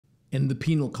In the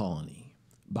Penal Colony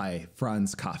by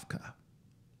Franz Kafka.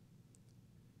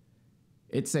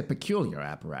 "It's a peculiar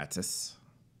apparatus,"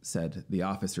 said the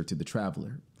officer to the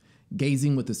traveler,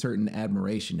 gazing with a certain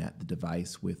admiration at the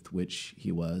device with which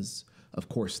he was, of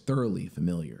course, thoroughly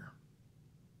familiar.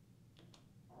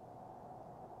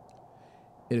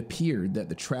 It appeared that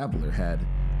the traveler had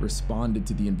responded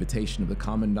to the invitation of the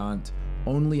commandant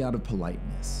only out of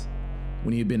politeness,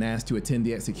 when he had been asked to attend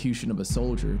the execution of a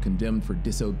soldier condemned for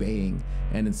disobeying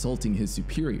and insulting his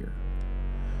superior.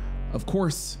 Of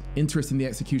course, interest in the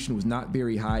execution was not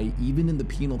very high even in the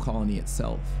penal colony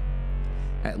itself.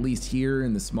 At least here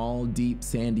in the small, deep,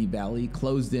 sandy valley,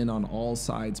 closed in on all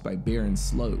sides by barren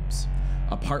slopes.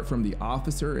 Apart from the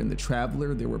officer and the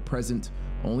traveler, there were present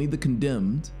only the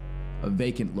condemned, a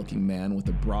vacant-looking man with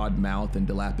a broad mouth and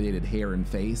dilapidated hair and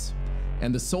face,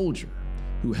 and the soldier,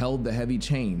 who held the heavy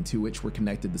chain to which were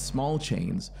connected the small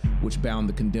chains which bound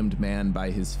the condemned man by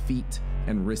his feet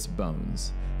and wrist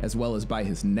bones, as well as by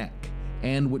his neck,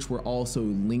 and which were also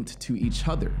linked to each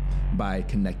other by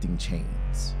connecting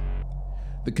chains.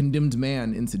 The condemned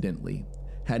man, incidentally,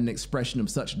 had an expression of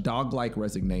such dog-like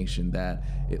resignation that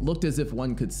it looked as if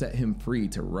one could set him free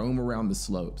to roam around the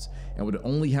slopes and would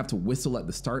only have to whistle at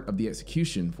the start of the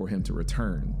execution for him to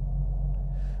return.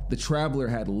 The traveler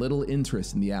had little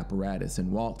interest in the apparatus and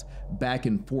walked back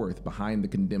and forth behind the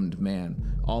condemned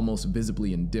man, almost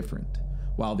visibly indifferent,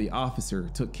 while the officer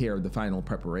took care of the final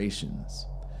preparations.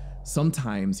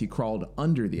 Sometimes he crawled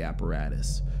under the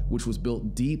apparatus, which was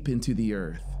built deep into the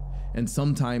earth, and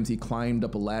sometimes he climbed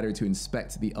up a ladder to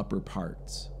inspect the upper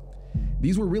parts.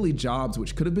 These were really jobs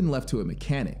which could have been left to a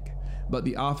mechanic, but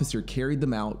the officer carried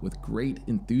them out with great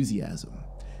enthusiasm.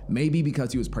 Maybe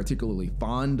because he was particularly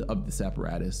fond of this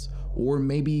apparatus, or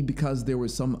maybe because there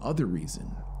was some other reason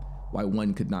why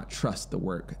one could not trust the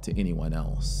work to anyone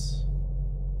else.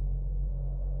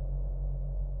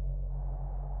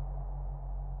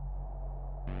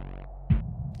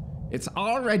 "It's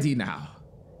all ready now,"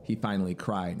 he finally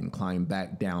cried and climbed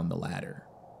back down the ladder.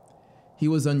 He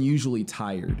was unusually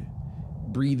tired,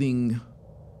 breathing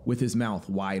with his mouth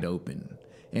wide open,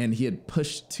 and he had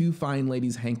pushed two fine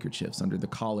ladies' handkerchiefs under the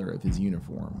collar of his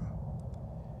uniform.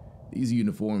 "These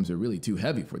uniforms are really too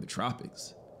heavy for the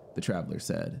tropics," the traveler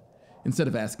said, instead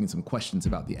of asking some questions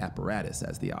about the apparatus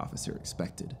as the officer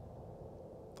expected.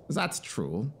 "That's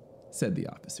true," said the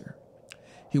officer.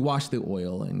 He washed the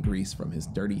oil and grease from his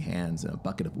dirty hands in a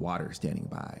bucket of water standing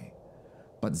by.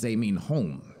 "But they mean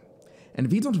home, and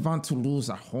we don't want to lose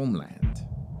our homeland.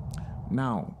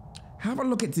 Now, have a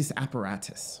look at this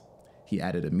apparatus," he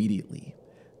added immediately,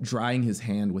 drying his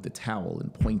hand with a towel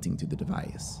and pointing to the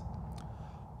device.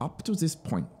 "Up to this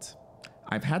point,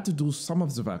 I've had to do some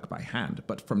of the work by hand,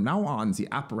 but from now on, the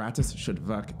apparatus should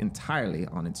work entirely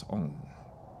on its own."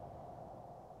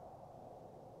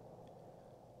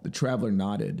 The traveler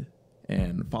nodded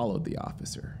and followed the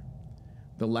officer.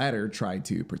 The latter tried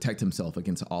to protect himself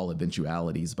against all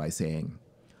eventualities by saying,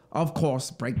 "Of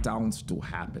course, breakdowns do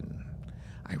happen.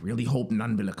 I really hope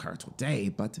none will occur today,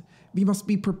 but we must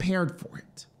be prepared for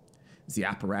it. The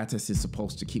apparatus is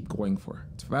supposed to keep going for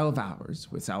 12 hours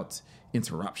without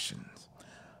interruptions.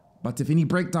 But if any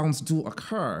breakdowns do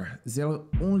occur, they'll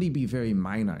only be very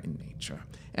minor in nature,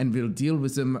 and we'll deal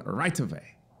with them right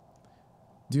away.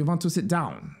 Do you want to sit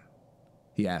down?"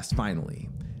 he asked finally,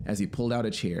 as he pulled out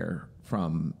a chair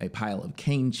from a pile of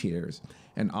cane chairs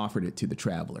and offered it to the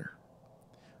traveler.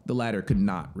 The latter could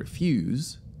not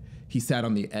refuse. He sat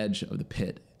on the edge of the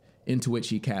pit, into which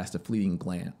he cast a fleeting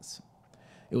glance.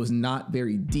 It was not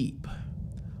very deep.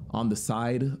 On the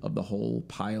side of the hole,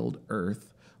 piled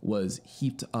earth was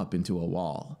heaped up into a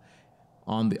wall.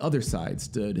 On the other side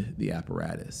stood the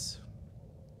apparatus.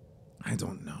 "I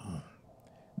don't know,"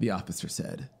 the officer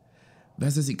said,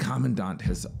 "whether the commandant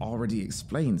has already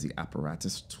explained the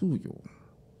apparatus to you."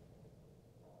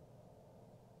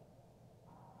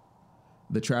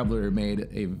 The traveler made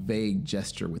a vague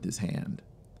gesture with his hand.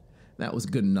 That was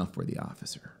good enough for the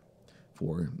officer,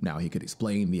 for now he could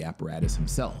explain the apparatus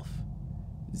himself.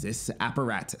 "This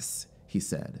apparatus," he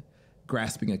said,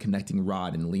 grasping a connecting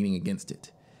rod and leaning against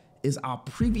it, "is our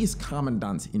previous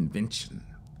commandant's invention.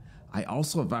 I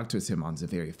also worked with him on the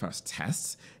very first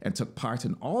tests and took part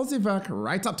in all the work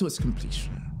right up to its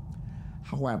completion.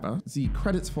 However, the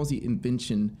credits for the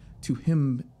invention to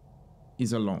him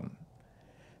is alone.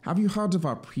 Have you heard of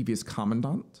our previous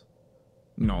commandant?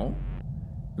 No?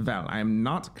 Well, I am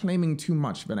not claiming too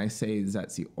much when I say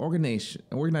that the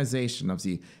organization of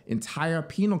the entire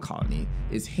penal colony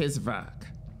is his work.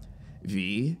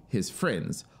 We, his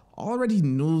friends, already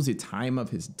knew the time of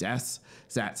his death,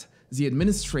 that The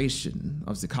administration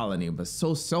of the colony was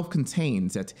so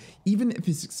self-contained that even if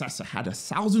his successor had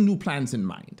 1,000 new plans in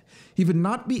mind, he would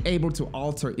not be able to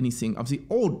alter anything of the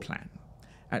old plan,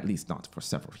 at least not for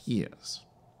several years.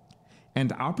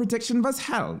 And our prediction was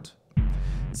held.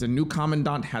 The new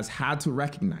commandant has had to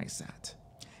recognize that.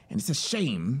 And it's a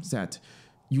shame that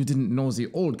you didn't know the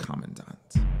old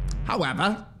commandant.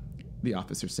 However, the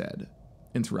officer said,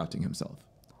 interrupting himself,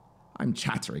 I'm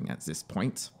chattering at this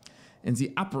point, and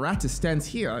the apparatus stands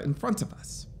here in front of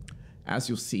us. As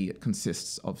you'll see, it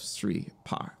consists of 3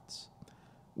 parts.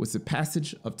 With the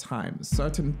passage of time,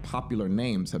 certain popular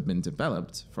names have been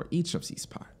developed for each of these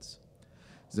parts.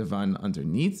 The one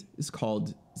underneath is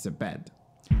called the bed.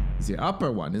 The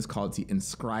upper one is called the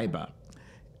inscriber.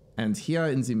 And here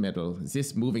in the middle,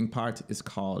 this moving part is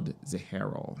called the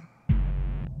herald.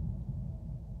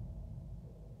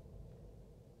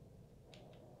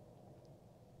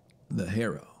 The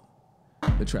herald,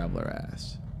 the traveler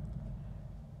asked.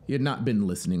 He had not been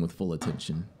listening with full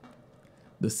attention.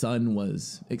 The sun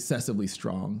was excessively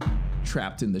strong,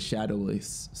 trapped in the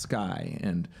shadowless sky,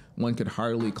 and one could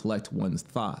hardly collect one's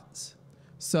thoughts.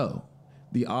 So,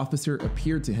 the officer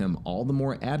appeared to him all the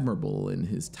more admirable in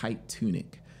his tight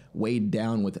tunic, weighed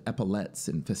down with epaulets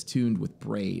and festooned with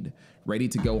braid, ready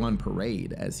to go on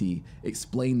parade as he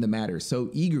explained the matter so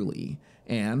eagerly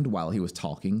and, while he was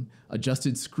talking,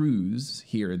 adjusted screws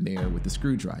here and there with the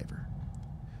screwdriver.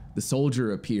 The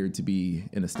soldier appeared to be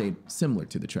in a state similar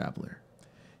to the traveler.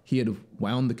 He had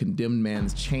wound the condemned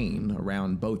man's chain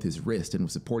around both his wrists and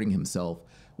was supporting himself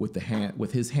with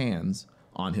his hands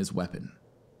on his weapon.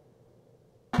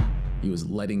 He was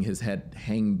letting his head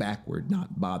hang backward,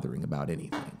 not bothering about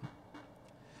anything.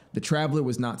 The traveler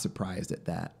was not surprised at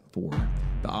that, for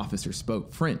the officer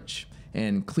spoke French,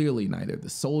 and clearly neither the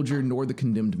soldier nor the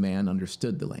condemned man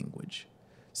understood the language.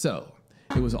 So,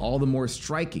 it was all the more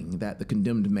striking that the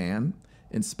condemned man,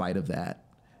 in spite of that,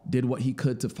 did what he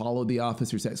could to follow the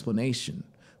officer's explanation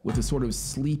with a sort of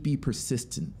sleepy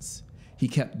persistence. He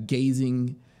kept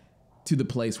gazing to the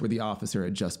place where the officer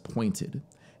had just pointed,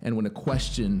 and when a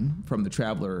question from the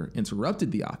traveler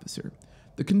interrupted the officer,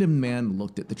 the condemned man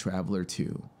looked at the traveler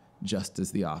too, just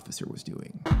as the officer was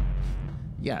doing.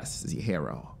 Yes, the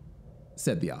harrow,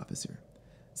 said the officer.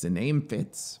 The name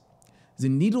fits. The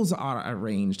needles are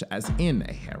arranged as in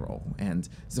a harrow, and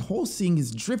the whole thing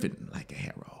is driven like a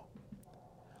harrow.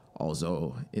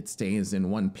 Although it stays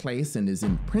in one place and is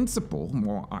in principle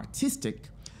more artistic,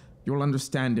 you'll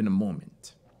understand in a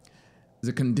moment.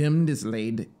 The condemned is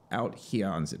laid out here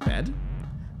on the bed.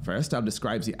 First, I'll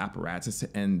describe the apparatus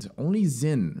and only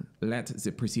then let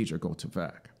the procedure go to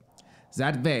work.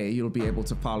 That way, you'll be able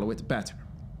to follow it better.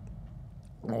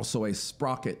 Also, a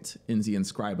sprocket in the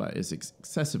inscriber is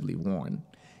excessively worn.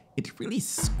 It really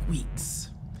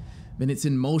squeaks. When it's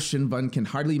in motion, one can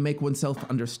hardly make oneself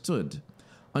understood.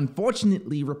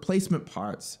 Unfortunately, replacement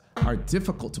parts are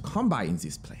difficult to come by in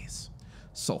this place.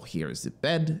 So here's the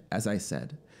bed, as I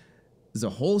said. The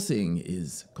whole thing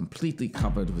is completely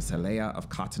covered with a layer of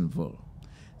cotton wool.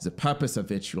 The purpose of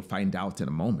which you'll find out in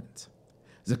a moment.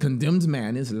 The condemned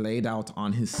man is laid out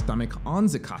on his stomach on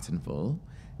the cotton wool,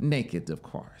 naked, of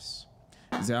course.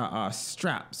 There are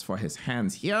straps for his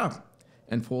hands here,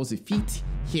 and for the feet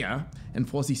here, and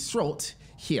for the throat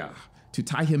here, to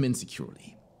tie him in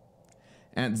securely.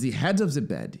 At the head of the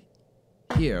bed,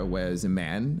 here where the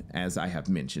man, as I have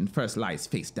mentioned, first lies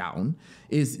face down,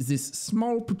 is this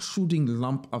small protruding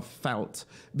lump of felt,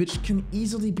 which can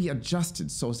easily be adjusted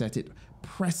so that it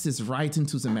presses right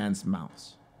into the man's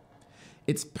mouth.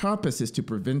 Its purpose is to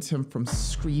prevent him from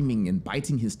screaming and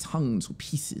biting his tongue to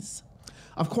pieces.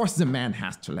 Of course, the man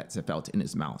has to let the felt in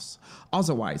his mouth,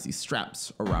 otherwise the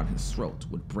straps around his throat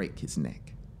would break his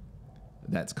neck.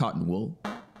 That's cotton wool?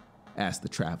 Asked the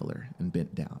traveler and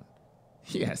bent down.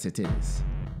 Yes, it is,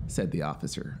 said the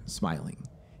officer, smiling.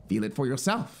 Feel it for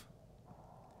yourself.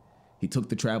 He took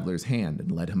the traveler's hand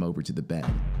and led him over to the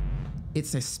bed.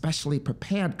 It's a specially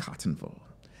prepared cotton wool.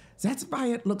 That's why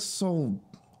it looks so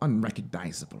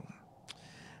unrecognizable.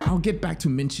 I'll get back to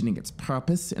mentioning its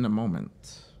purpose in a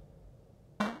moment.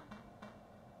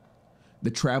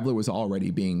 The traveler was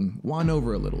already being won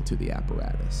over a little to the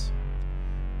apparatus.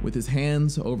 With his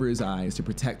hands over his eyes to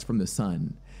protect from the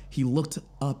sun, he looked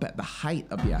up at the height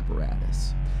of the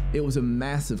apparatus. It was a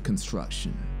massive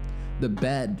construction. The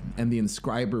bed and the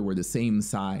inscriber were the same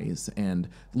size and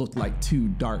looked like 2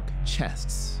 dark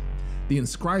chests. The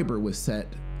inscriber was set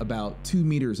about 2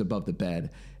 meters above the bed,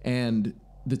 and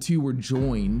the two were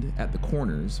joined at the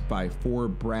corners by 4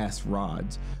 brass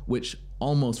rods, which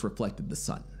almost reflected the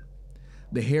sun.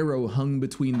 The harrow hung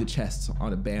between the chests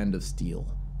on a band of steel.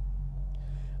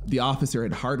 The officer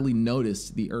had hardly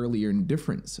noticed the earlier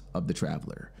indifference of the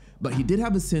traveler, but he did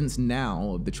have a sense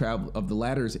now of the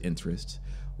latter's interest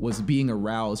was being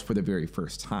aroused for the very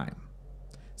first time.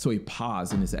 So he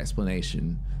paused in his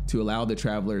explanation to allow the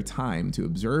traveler time to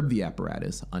observe the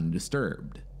apparatus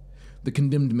undisturbed. The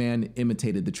condemned man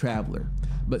imitated the traveler,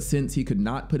 but since he could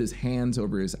not put his hands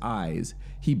over his eyes,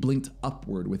 he blinked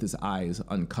upward with his eyes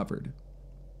uncovered.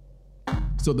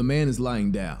 "So the man is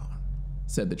lying down,"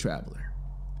 said the traveler.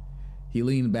 He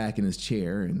leaned back in his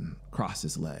chair and crossed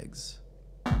his legs.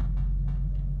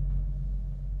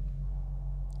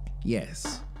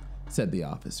 "Yes," said the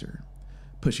officer,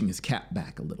 pushing his cap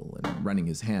back a little and running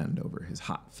his hand over his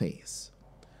hot face.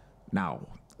 "Now,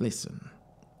 listen.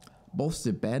 Both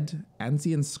the bed and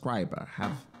the inscriber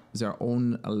have their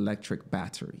own electric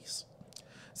batteries.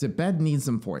 The bed needs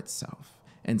them for itself,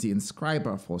 and the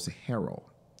inscriber for the hero.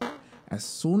 As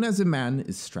soon as a man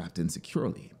is strapped in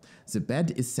securely, the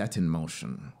bed is set in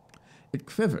motion. It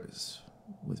quivers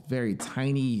with very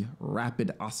tiny,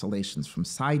 rapid oscillations from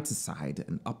side to side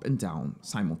and up and down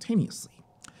simultaneously.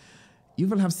 You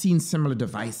will have seen similar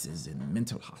devices in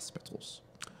mental hospitals.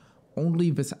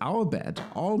 Only with our bed,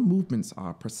 all movements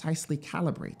are precisely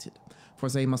calibrated, for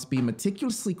they must be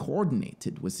meticulously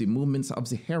coordinated with the movements of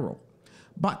the hero.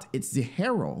 But it's the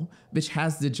hero which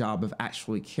has the job of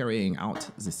actually carrying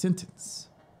out the sentence."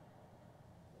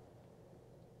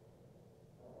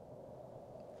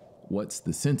 "What's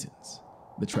the sentence?"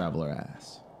 the traveler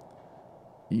asked.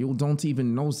 "You don't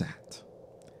even know that?"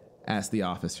 asked the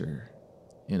officer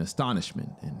in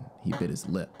astonishment, and he bit his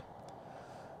lip.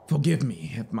 "Forgive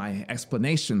me if my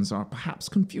explanations are perhaps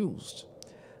confused.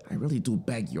 I really do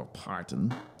beg your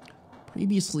pardon.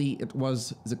 Previously, it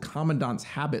was the commandant's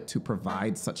habit to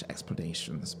provide such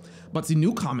explanations, but the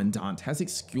new commandant has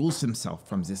excused himself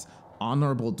from this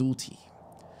honorable duty.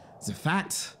 The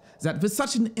fact that with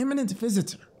such an eminent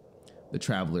visitor," the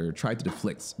traveler tried to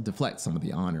deflect some of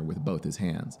the honor with both his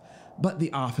hands, but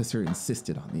the officer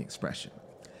insisted on the expression.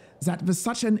 "That with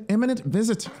such an eminent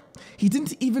visitor, he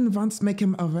didn't even once make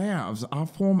him aware of our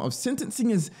form of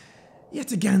sentencing is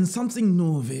yet again something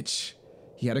new which..."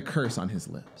 He had a curse on his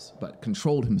lips, but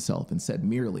controlled himself and said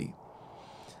merely,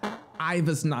 "I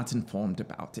was not informed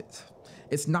about it.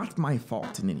 It's not my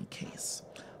fault in any case.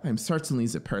 I am certainly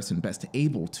the person best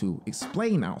able to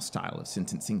explain our style of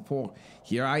sentencing, for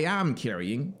here I am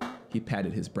carrying," he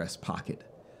patted his breast pocket,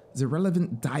 "the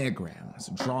relevant diagrams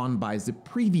drawn by the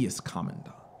previous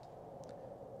commandant."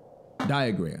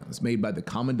 "Diagrams made by the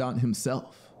commandant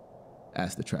himself?"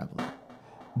 asked the traveler.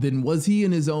 "Then was he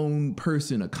in his own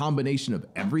person a combination of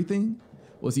everything?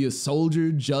 Was he a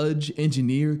soldier, judge,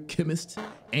 engineer, chemist,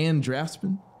 and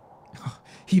draftsman?"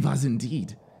 "He was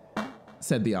indeed,"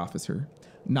 said the officer,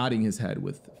 nodding his head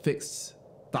with fixed,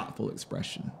 thoughtful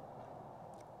expression.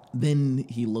 Then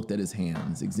he looked at his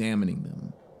hands, examining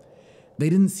them. They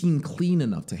didn't seem clean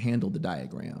enough to handle the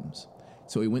diagrams,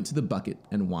 so he went to the bucket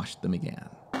and washed them again.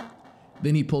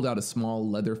 Then he pulled out a small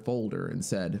leather folder and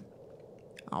said,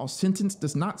 "Our sentence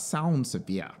does not sound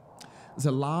severe.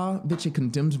 The law which a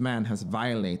condemned man has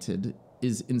violated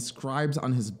is inscribed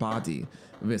on his body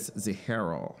with the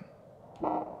hero.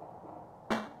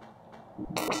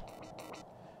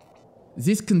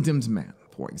 This condemned man,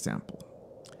 for example,"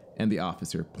 and the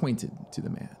officer pointed to the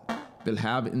man, "will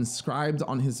have inscribed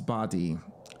on his body,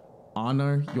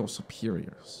 'Honor your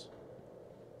superiors.'"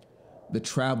 The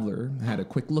traveler had a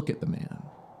quick look at the man.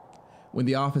 When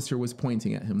the officer was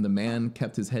pointing at him, the man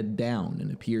kept his head down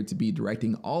and appeared to be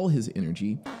directing all his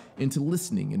energy into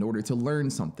listening in order to learn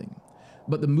something.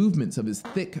 But the movements of his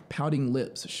thick, pouting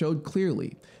lips showed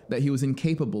clearly that he was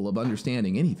incapable of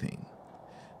understanding anything.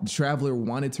 The traveler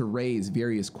wanted to raise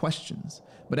various questions,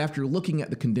 but after looking at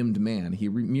the condemned man, he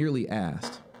merely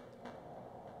asked,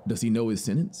 "Does he know his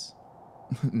sentence?"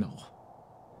 "No,"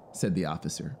 said the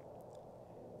officer.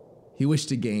 He wished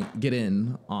to get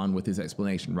on with his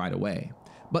explanation right away,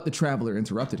 but the traveler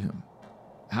interrupted him.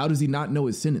 "How does he not know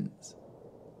his sentence?"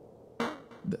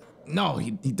 "No, he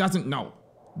doesn't know,"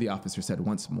 the officer said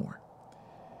once more.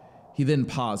 He then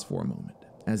paused for a moment,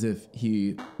 as if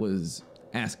he was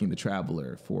asking the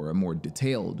traveler for a more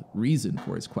detailed reason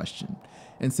for his question,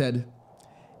 and said,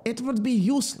 "It would be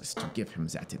useless to give him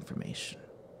that information.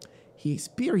 He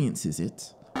experiences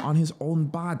it on his own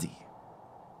body."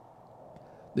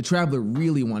 The traveler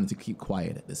really wanted to keep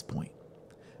quiet at this point,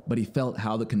 but he felt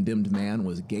how the condemned man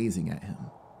was gazing at him.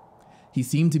 He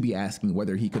seemed to be asking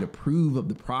whether he could approve of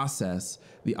the process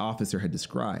the officer had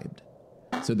described.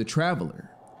 So the traveler,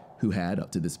 who had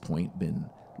up to this point been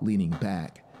leaning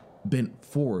back, bent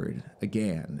forward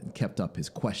again and kept up his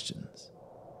questions.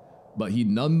 But he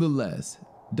nonetheless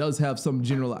does have some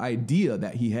general idea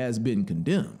that he has been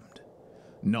condemned.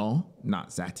 No,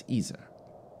 not that either,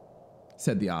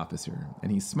 said the officer,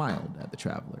 and he smiled at the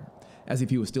traveler, as if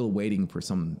he was still waiting for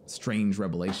some strange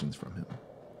revelations from him.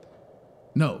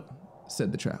 No,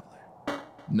 said the traveler.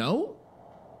 No?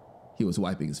 He was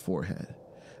wiping his forehead.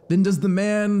 Then does the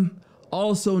man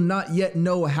also not yet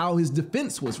know how his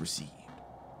defense was received?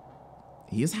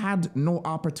 He has had no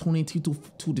opportunity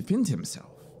to defend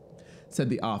himself, said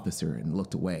the officer, and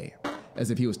looked away,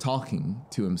 as if he was talking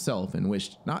to himself and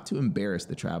wished not to embarrass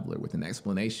the traveler with an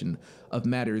explanation of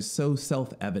matters so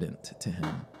self-evident to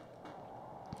him.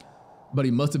 But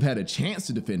he must have had a chance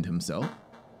to defend himself,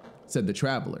 said the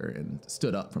traveler, and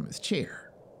stood up from his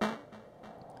chair.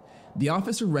 The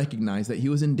officer recognized that he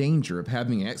was in danger of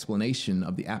having an explanation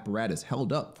of the apparatus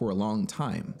held up for a long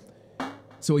time.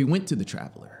 So he went to the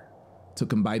traveler,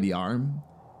 took him by the arm,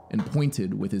 and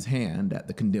pointed with his hand at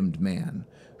the condemned man,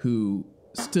 who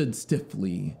stood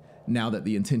stiffly now that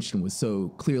the intention was so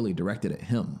clearly directed at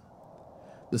him.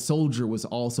 The soldier was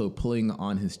also pulling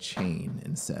on his chain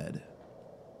and said,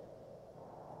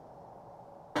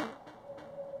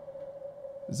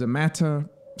 "The matter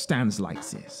stands like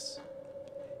this.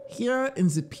 Here in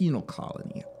the penal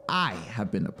colony, I have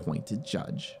been appointed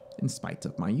judge in spite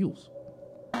of my youth.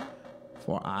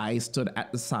 For I stood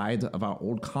at the side of our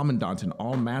old commandant in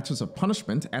all matters of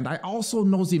punishment, and I also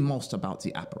know the most about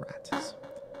the apparatus.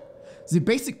 The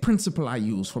basic principle I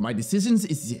use for my decisions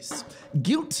is this: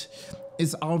 guilt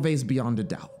is always beyond a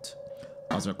doubt.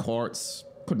 Other courts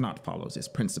could not follow this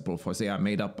principle, for they are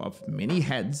made up of many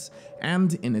heads,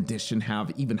 and in addition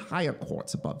have even higher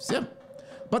courts above them.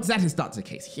 But that is not the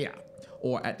case here,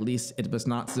 or at least it was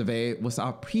not the way with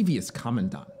our previous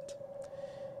commandant.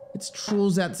 It's true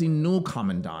that the new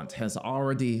commandant has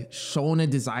already shown a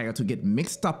desire to get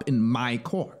mixed up in my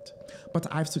court, but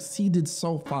I've succeeded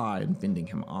so far in fending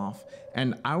him off,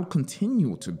 and I'll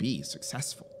continue to be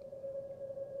successful.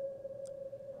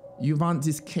 You want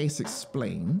this case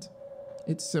explained?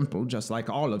 It's simple, just like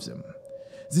all of them.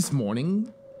 This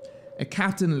morning, a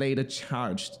captain laid a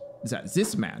charge that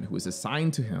this man, who is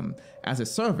assigned to him as a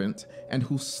servant and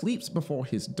who sleeps before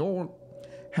his door,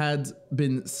 had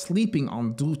been sleeping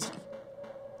on duty.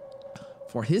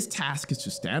 For his task is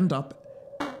to stand up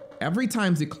every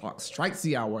time the clock strikes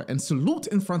the hour and salute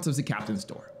in front of the captain's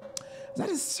door. That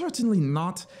is certainly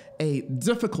not a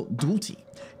difficult duty,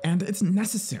 and it's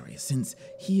necessary since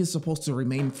he is supposed to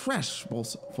remain fresh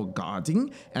both for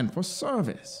guarding and for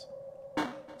service.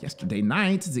 Yesterday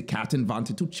night, the captain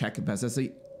wanted to check whether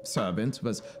the servant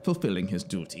was fulfilling his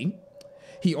duty.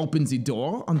 He opened the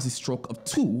door on the stroke of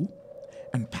 2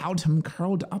 and found him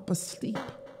curled up asleep.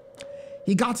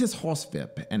 He got his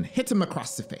horsewhip and hit him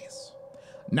across the face.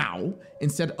 Now,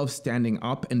 instead of standing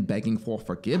up and begging for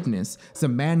forgiveness, the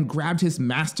man grabbed his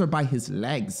master by his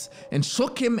legs and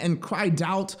shook him and cried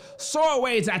out, "Throw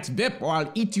away that whip or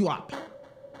I'll eat you up."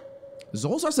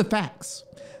 Those are the facts.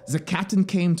 The captain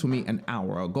came to me an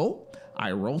hour ago.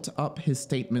 I wrote up his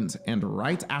statement, and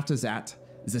right after that,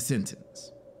 the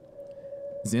sentence.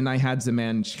 Then I had the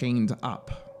man chained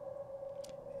up.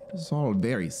 It was all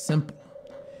very simple.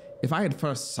 If I had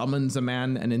first summoned the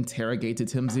man and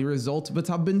interrogated him, the result would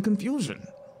have been confusion.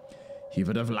 He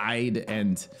would have lied,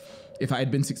 and if I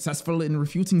had been successful in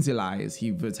refuting the lies,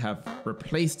 he would have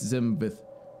replaced them with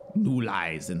new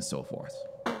lies and so forth.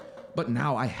 But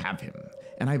now I have him,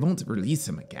 and I won't release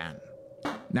him again.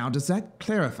 Now, does that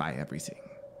clarify everything?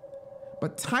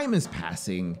 But time is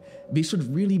passing. We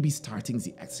should really be starting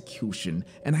the execution,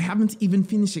 and I haven't even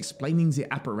finished explaining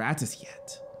the apparatus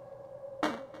yet.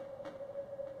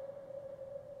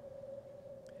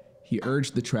 He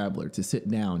urged the traveler to sit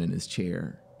down in his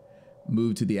chair,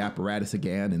 moved to the apparatus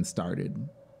again, and started.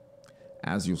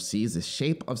 As you'll see, the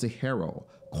shape of the harrow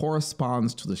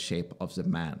corresponds to the shape of the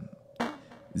man.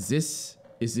 This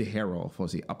is the harrow for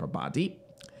the upper body,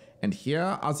 and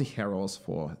here are the harrows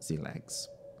for the legs.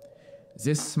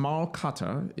 This small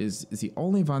cutter is the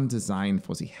only one designed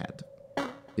for the head.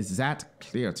 Is that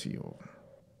clear to you?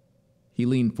 He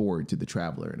leaned forward to the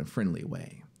traveler in a friendly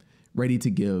way, ready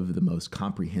to give the most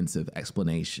comprehensive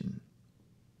explanation.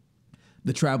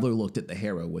 The traveler looked at the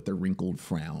harrow with a wrinkled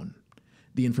frown.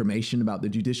 The information about the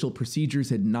judicial procedures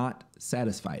had not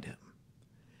satisfied him.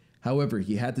 However,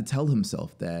 he had to tell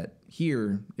himself that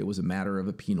here it was a matter of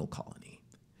a penal colony,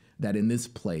 that in this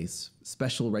place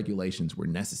special regulations were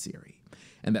necessary,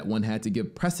 and that one had to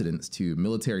give precedence to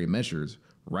military measures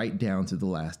right down to the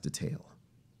last detail.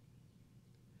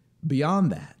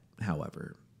 Beyond that,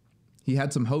 however, he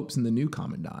had some hopes in the new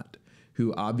commandant,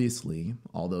 who obviously,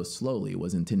 although slowly,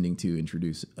 was intending to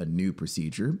introduce a new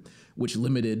procedure, which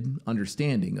limited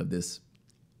understanding of this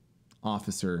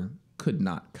officer could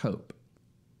not cope.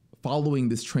 Following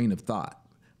this train of thought,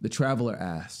 the traveler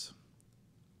asked,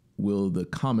 "Will the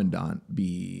commandant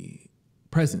be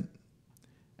present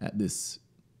at this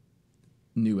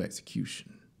new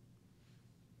execution?"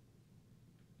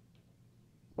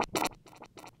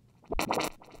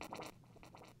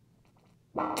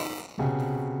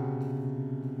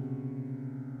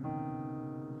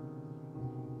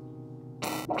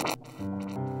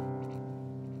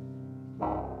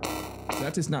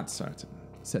 "That is not certain,"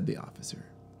 said the officer,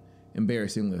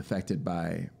 embarrassingly affected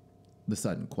by the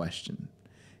sudden question,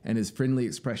 and his friendly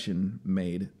expression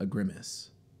made a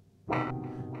grimace.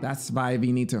 "That's why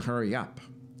we need to hurry up.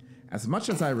 As much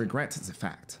as I regret the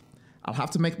fact, I'll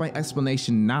have to make my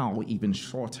explanation now even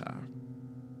shorter.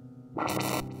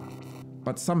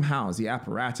 But somehow the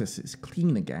apparatus is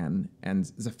clean again, and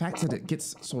the fact that it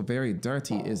gets so very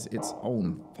dirty is its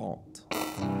own fault.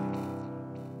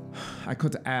 I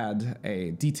could add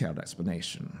a detailed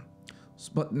explanation,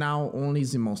 but now only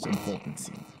the most important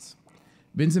things.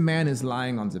 When the man is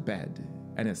lying on the bed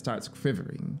and it starts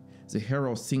quivering, the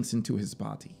hero sinks into his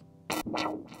body.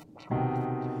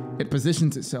 It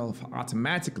positions itself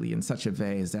automatically in such a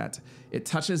way that it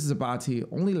touches the body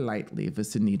only lightly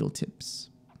with the needle tips.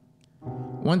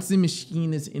 Once the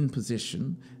machine is in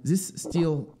position, this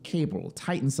steel cable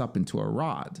tightens up into a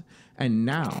rod, and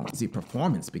now the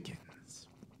performance begins.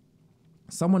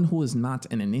 Someone who is not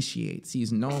an initiate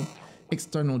sees no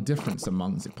external difference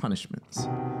among the punishments.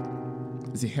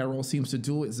 The hero seems to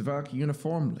do its work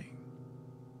uniformly.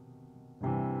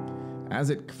 As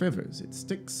it quivers, it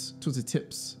sticks to the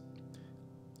tips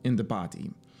in the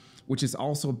body, which is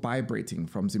also vibrating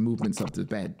from the movements of the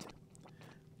bed.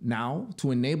 Now,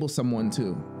 to enable someone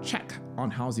to check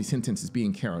on how the sentence is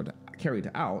being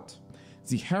carried out,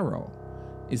 the hero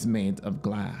is made of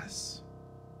glass.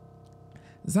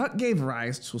 That gave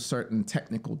rise to certain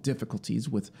technical difficulties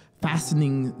with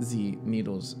fastening the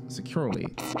needles securely,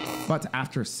 but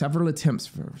after several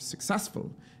attempts were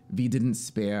successful, we didn't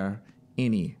spare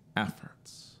any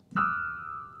efforts.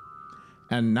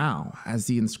 And now, as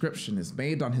the inscription is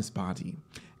made on his body,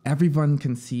 everyone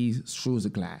can see through the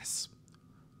glass.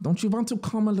 Don't you want to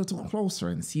come a little closer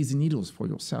and see the needles for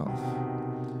yourself?"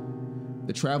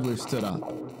 The traveler stood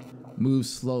up, moved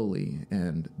slowly,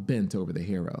 and bent over the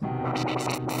hero.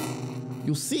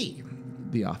 "You see,"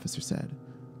 the officer said,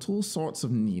 "two sorts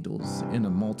of needles in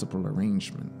a multiple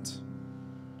arrangement.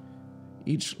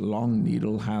 Each long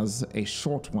needle has a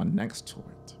short one next to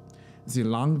it. The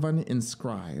long one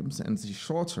inscribes, and the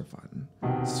shorter one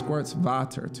squirts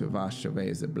water to wash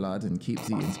away the blood and keep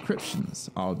the inscriptions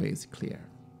always clear.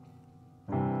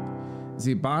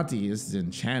 The body is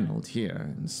then channeled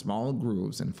here in small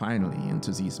grooves and finally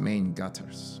into these main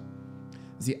gutters.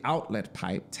 The outlet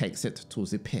pipe takes it to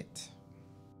the pit.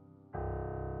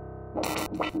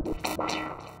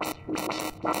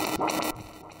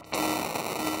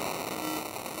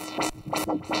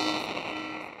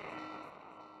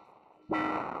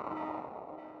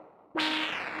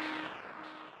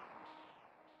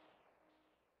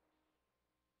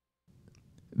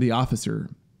 The officer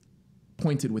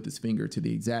pointed with his finger to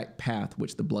the exact path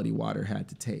which the bloody water had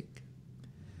to take.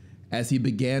 As he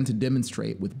began to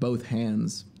demonstrate with both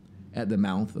hands at the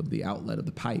mouth of the outlet of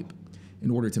the pipe, in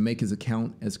order to make his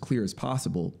account as clear as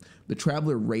possible, the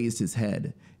traveler raised his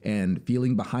head and,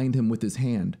 feeling behind him with his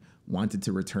hand, wanted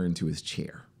to return to his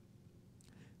chair.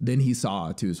 Then he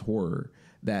saw, to his horror,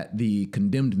 that the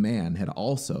condemned man had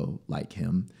also, like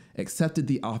him, accepted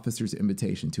the officer's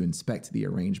invitation to inspect the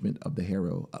arrangement of the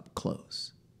harrow up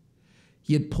close.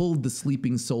 He had pulled the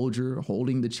sleeping soldier,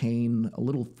 holding the chain a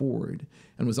little forward,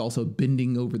 and was also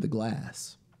bending over the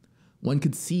glass. One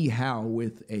could see how,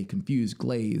 with a confused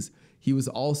glaze, he was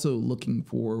also looking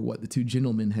for what the two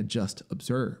gentlemen had just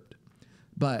observed,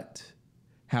 but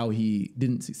how he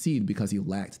didn't succeed because he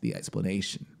lacked the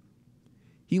explanation.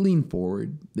 He leaned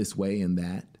forward, this way and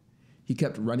that. He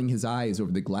kept running his eyes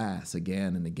over the glass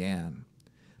again and again.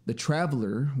 The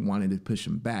traveler wanted to push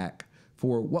him back,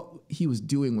 for what he was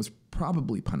doing was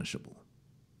probably punishable.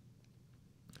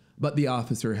 But the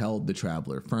officer held the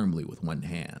traveler firmly with one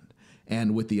hand,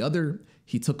 and with the other,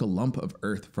 he took a lump of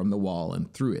earth from the wall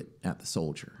and threw it at the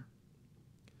soldier.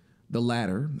 The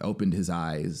latter opened his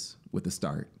eyes with a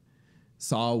start,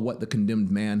 saw what the condemned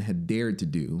man had dared to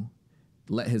do,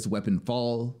 let his weapon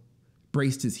fall,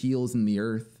 braced his heels in the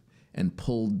earth, and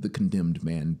pulled the condemned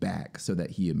man back so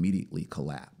that he immediately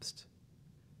collapsed.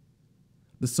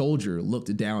 The soldier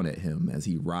looked down at him as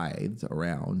he writhed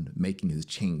around, making his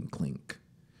chain clink.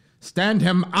 "Stand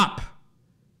him up!"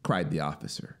 cried the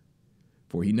officer,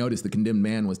 for he noticed the condemned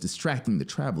man was distracting the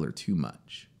traveler too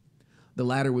much. The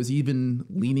latter was even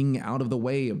leaning out of the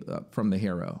way from the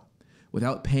harrow,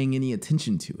 without paying any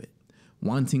attention to it,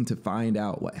 wanting to find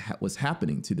out what was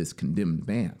happening to this condemned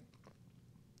man.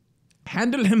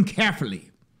 "Handle him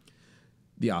carefully,"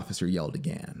 the officer yelled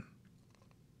again.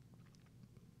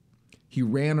 He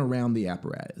ran around the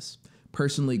apparatus,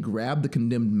 personally grabbed the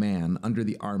condemned man under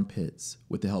the armpits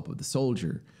with the help of the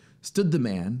soldier, stood the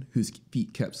man, whose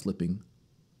feet kept slipping,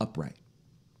 upright.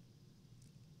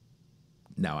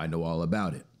 "Now I know all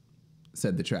about it,"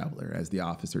 said the traveler as the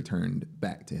officer turned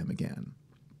back to him again.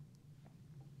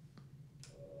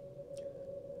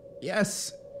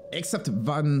 "Yes, except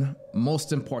one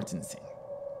most important thing,"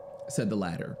 said the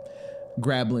latter,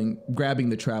 grabbing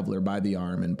the traveler by the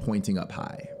arm and pointing up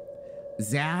high.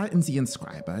 "There in the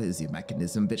inscriber is the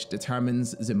mechanism which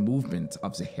determines the movement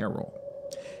of the harrow.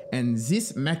 And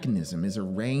this mechanism is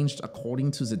arranged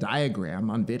according to the diagram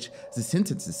on which the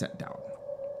sentence is set down.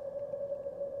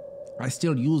 I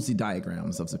still use the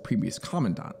diagrams of the previous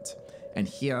commandant, and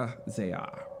here they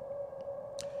are."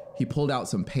 He pulled out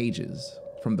some pages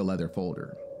from the leather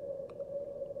folder.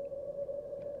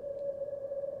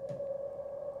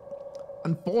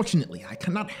 "Unfortunately, I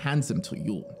cannot hand them to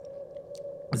you.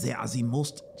 They are the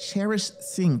most cherished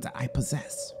thing that I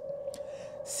possess.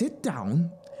 Sit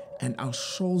down, and I'll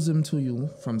show them to you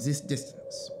from this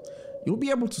distance. You'll be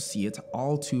able to see it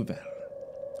all too well."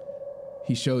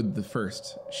 He showed the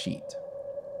first sheet.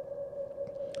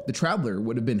 The traveler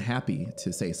would have been happy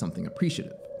to say something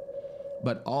appreciative,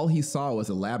 but all he saw was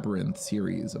a labyrinth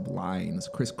series of lines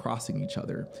crisscrossing each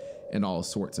other in all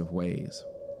sorts of ways.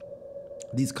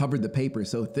 These covered the paper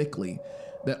so thickly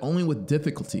that only with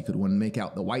difficulty could one make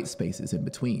out the white spaces in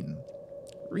between.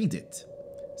 "Read it,"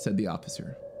 said the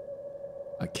officer.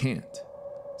 "I can't,"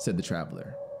 said the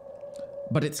traveler.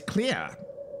 "But it's clear,"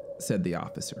 said the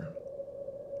officer.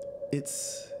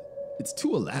 It's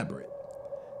too elaborate,"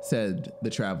 said the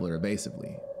traveler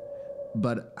evasively,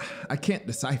 "but I can't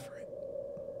decipher it."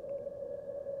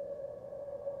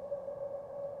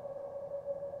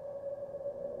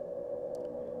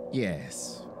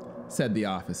 "Yes," said the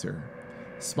officer,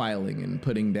 smiling and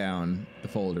putting down the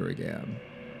folder again.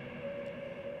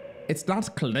 "It's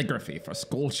not calligraphy for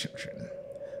school children.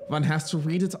 One has to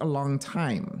read it a long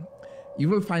time. You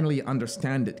will finally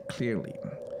understand it clearly.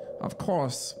 Of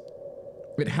course,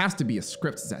 it has to be a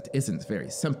script that isn't very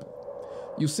simple.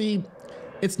 You see,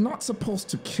 it's not supposed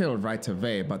to kill right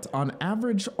away, but on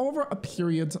average over a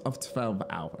period of 12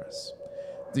 hours.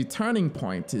 The turning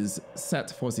point is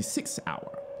set for the 6th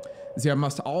hour. There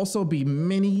must also be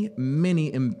many,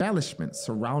 many embellishments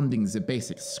surrounding the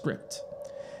basic script.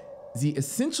 The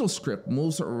essential script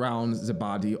moves around the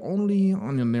body only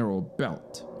on a narrow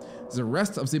belt. The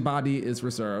rest of the body is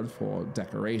reserved for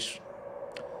decoration.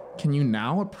 Can you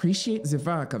now appreciate the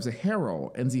work of the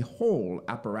harrow and the whole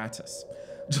apparatus?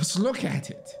 Just look at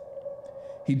it."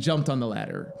 He jumped on the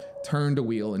ladder, turned a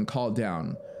wheel, and called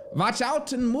down, "Watch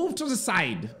out and move to the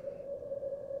side."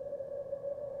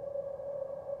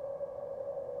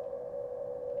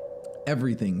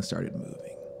 Everything started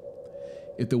moving.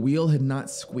 If the wheel had not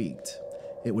squeaked,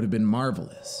 it would have been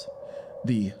marvelous.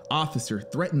 The officer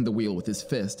threatened the wheel with his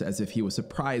fist as if he was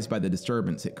surprised by the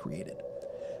disturbance it created.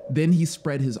 Then he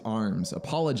spread his arms,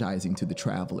 apologizing to the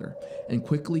traveler, and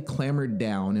quickly clambered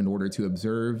down in order to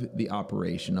observe the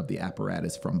operation of the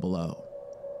apparatus from below.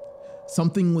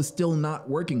 Something was still not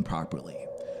working properly,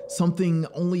 something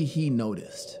only he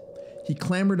noticed. He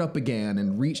clambered up again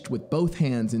and reached with both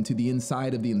hands into the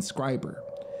inside of the inscriber.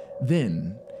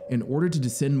 Then, in order to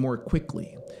descend more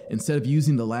quickly, instead of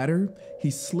using the ladder, he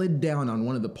slid down on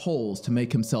one of the poles to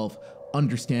make himself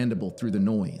understandable through the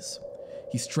noise.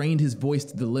 He strained his voice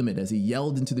to the limit as he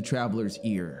yelled into the traveler's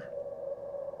ear.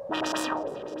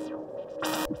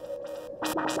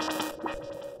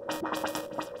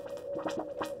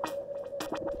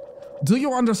 "Do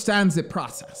you understand the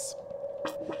process?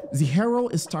 The harrow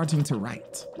is starting to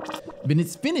write. When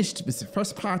it's finished with the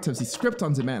first part of the script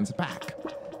on the man's back,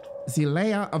 the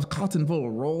layer of cotton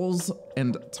wool rolls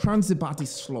and turns the body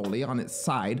slowly on its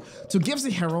side to give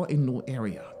the harrow a new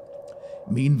area.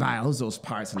 Meanwhile, those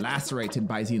parts lacerated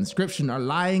by the inscription are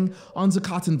lying on the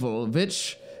cotton wool,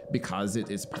 which, because it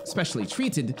is specially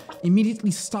treated,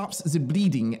 immediately stops the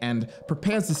bleeding and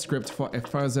prepares the script for a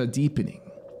further deepening.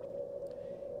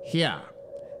 Here,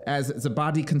 as the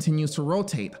body continues to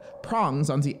rotate, prongs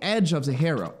on the edge of the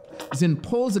harrow, then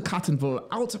pull the cotton wool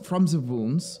out from the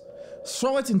wounds,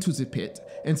 throw it into the pit,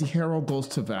 and the harrow goes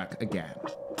to work again.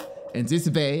 In this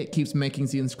way, it keeps making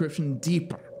the inscription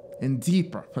deeper and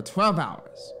deeper for 12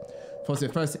 hours. For the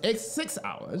first 6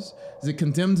 hours, the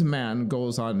condemned man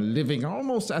goes on living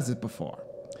almost as if before.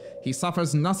 He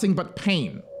suffers nothing but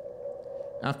pain.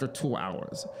 After 2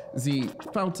 hours, the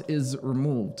felt is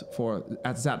removed, for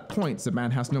at that point the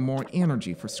man has no more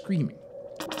energy for screaming.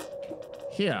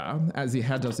 Here, at the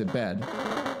head of the bed,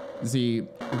 the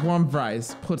warm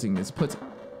rice pudding is put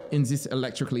in this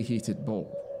electrically heated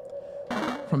bowl.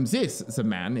 From this, the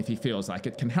man, if he feels like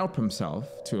it, can help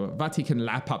himself to what he can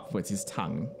lap up with his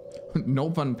tongue. No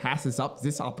one passes up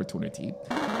this opportunity.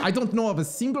 I don't know of a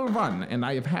single one, and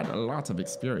I have had a lot of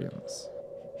experience.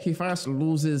 He first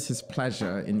loses his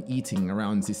pleasure in eating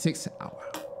around the 6th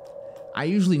hour. I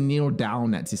usually kneel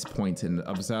down at this point and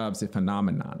observe the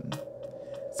phenomenon.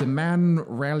 The man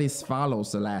rarely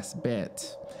swallows the last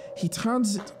bit. He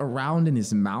turns it around in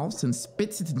his mouth and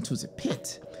spits it into the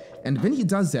pit. And when he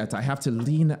does that, I have to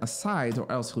lean aside or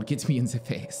else he'll get me in the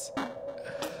face.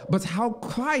 But how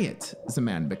quiet the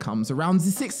man becomes around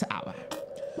the 6th hour.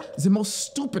 The most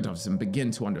stupid of them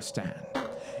begin to understand.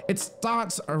 It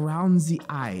starts around the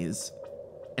eyes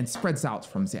and spreads out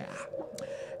from there.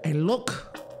 A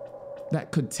look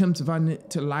that could tempt one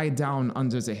to lie down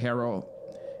under the harrow,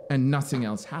 and nothing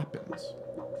else happens.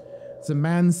 The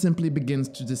man simply begins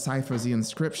to decipher the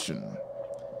inscription.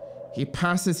 He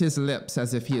purses his lips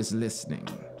as if he is listening.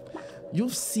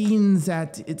 You've seen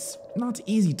that it's not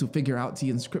easy to figure out the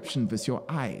inscription with your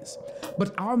eyes,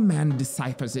 but our man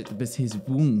deciphers it with his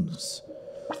wounds.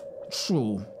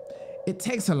 True, it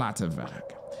takes a lot of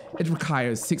work. It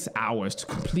requires 6 hours to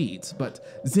complete, but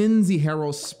then the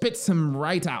hero spits him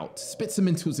right out, spits him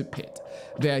into the pit,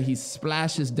 where he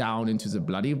splashes down into the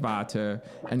bloody water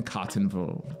and cotton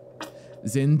wool.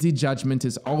 Then the judgment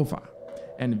is over,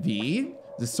 and we,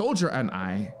 the soldier and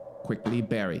I, quickly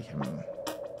bury him.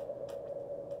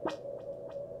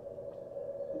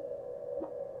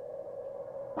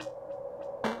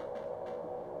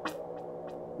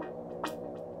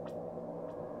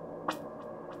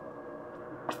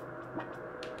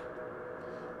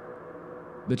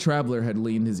 The traveler had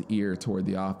leaned his ear toward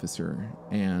the officer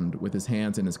and, with his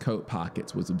hands in his coat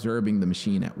pockets, was observing the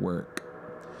machine at work.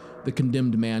 The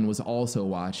condemned man was also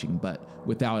watching, but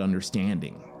without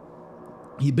understanding.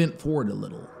 He bent forward a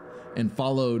little and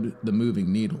followed the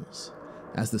moving needles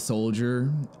as the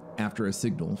soldier, after a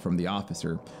signal from the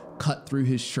officer, cut through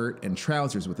his shirt and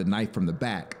trousers with a knife from the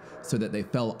back so that they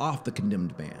fell off the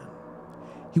condemned man.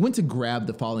 He went to grab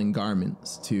the falling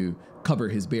garments to cover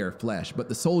his bare flesh, but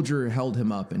the soldier held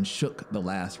him up and shook the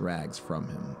last rags from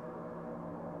him.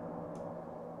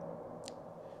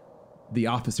 The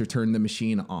officer turned the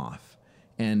machine off,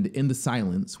 and in the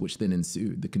silence which then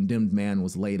ensued, the condemned man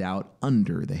was laid out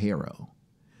under the harrow.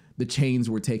 The chains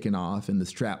were taken off and the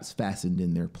straps fastened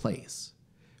in their place.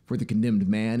 For the condemned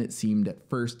man, it seemed at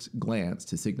first glance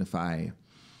to signify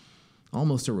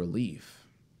almost a relief.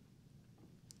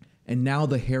 And now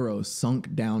the harrow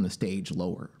sunk down a stage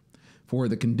lower, for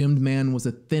the condemned man was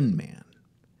a thin man.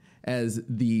 As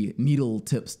the needle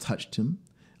tips touched him,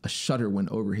 a shudder went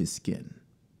over his skin.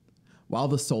 While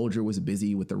the soldier was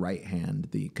busy with the right hand,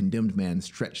 the condemned man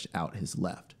stretched out his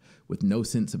left, with no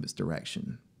sense of its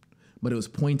direction, but it was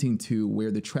pointing to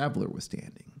where the traveler was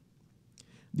standing.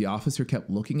 The officer kept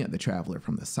looking at the traveler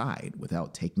from the side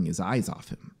without taking his eyes off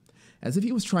him, as if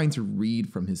he was trying to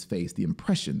read from his face the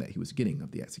impression that he was getting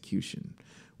of the execution,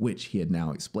 which he had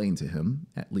now explained to him,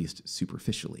 at least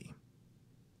superficially.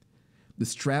 The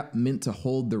strap meant to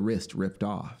hold the wrist ripped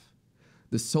off.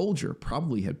 The soldier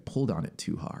probably had pulled on it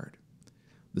too hard.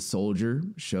 The soldier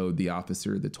showed the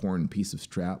officer the torn piece of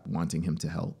strap, wanting him to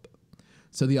help.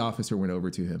 So the officer went over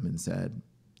to him and said,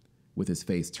 with his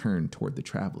face turned toward the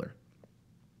traveler,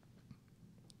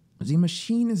 "The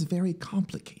machine is very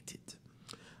complicated.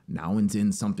 Now and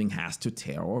then something has to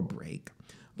tear or break.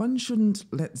 One shouldn't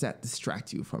let that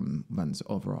distract you from one's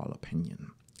overall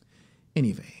opinion.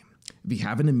 Anyway, we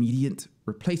have an immediate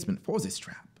replacement for this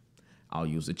strap. I'll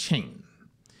use a chain,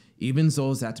 even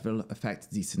though that will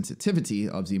affect the sensitivity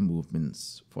of the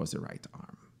movements for the right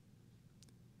arm."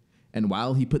 And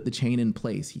while he put the chain in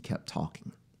place, he kept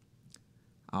talking.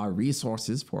 "Our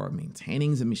resources for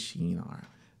maintaining the machine are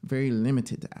very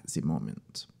limited at the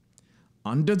moment.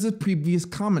 Under the previous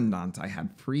commandant, I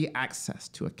had free access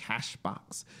to a cash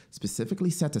box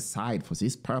specifically set aside for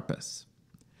this purpose.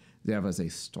 There was a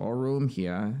storeroom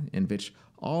here in which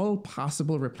all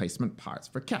possible replacement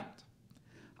parts were kept.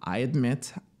 I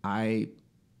admit I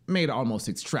made almost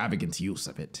extravagant use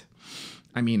of it.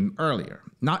 I mean, earlier,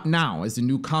 not now, as the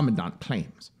new commandant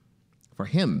claims. For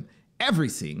him,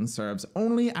 everything serves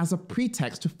only as a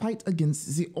pretext to fight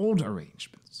against the old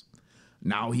arrangements.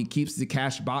 Now he keeps the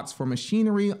cash box for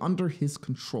machinery under his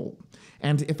control.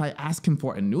 And if I ask him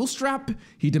for a new strap,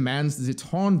 he demands the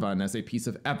torn one as a piece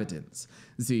of evidence.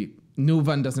 The new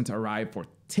one doesn't arrive for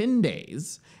 10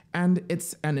 days, and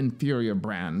it's an inferior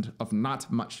brand of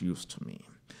not much use to me.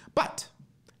 But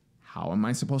how am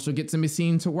I supposed to get the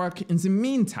machine to work in the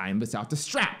meantime without the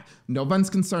strap? No one's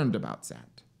concerned about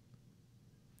that.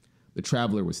 The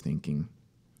traveler was thinking,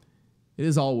 it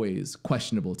is always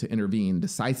questionable to intervene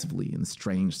decisively in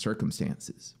strange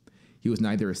circumstances. He was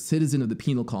neither a citizen of the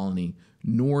penal colony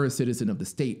nor a citizen of the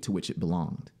state to which it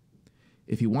belonged.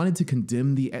 If he wanted to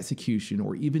condemn the execution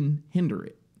or even hinder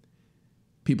it,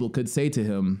 people could say to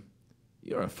him,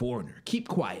 "You're a foreigner, keep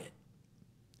quiet."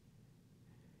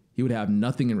 He would have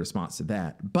nothing in response to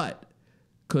that, but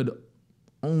could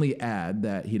only add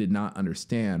that he did not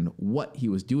understand what he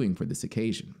was doing for this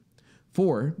occasion.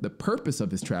 For the purpose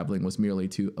of his traveling was merely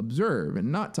to observe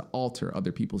and not to alter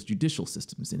other people's judicial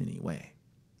systems in any way.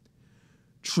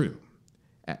 True,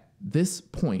 at this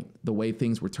point, the way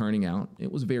things were turning out,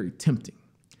 it was very tempting.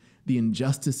 The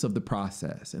injustice of the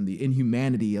process and the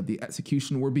inhumanity of the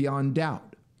execution were beyond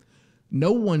doubt.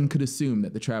 No one could assume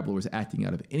that the traveler was acting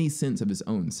out of any sense of his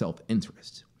own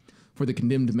self-interest, for the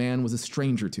condemned man was a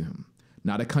stranger to him,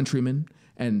 not a countryman,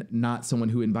 and not someone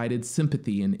who invited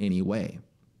sympathy in any way.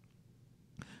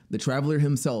 The traveler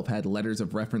himself had letters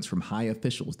of reference from high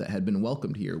officials that had been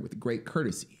welcomed here with great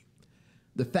courtesy.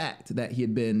 The fact that he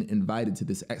had been invited to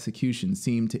this execution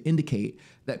seemed to indicate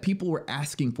that people were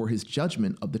asking for his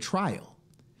judgment of the trial.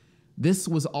 This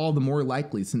was all the more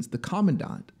likely since the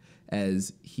commandant,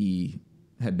 as he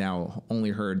had now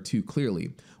only heard too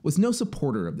clearly, was no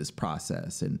supporter of this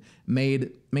process and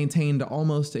maintained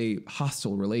almost a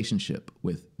hostile relationship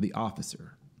with the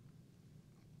officer.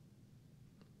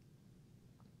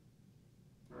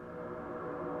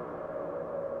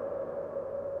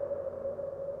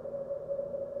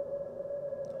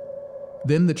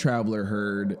 Then the traveler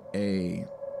heard a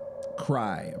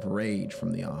cry of rage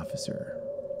from the officer.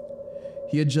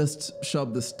 He had just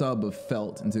shoved the stub of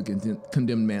felt into the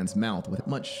condemned man's mouth with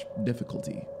much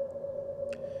difficulty.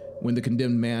 When the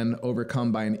condemned man,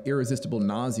 overcome by an irresistible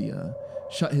nausea,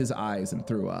 shut his eyes and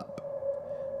threw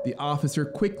up, the officer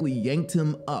quickly yanked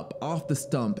him up off the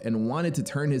stump and wanted to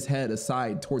turn his head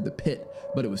aside toward the pit,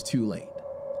 but it was too late.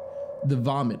 The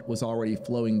vomit was already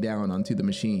flowing down onto the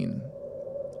machine.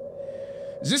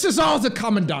 "This is all the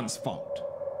commandant's fault,"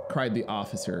 cried the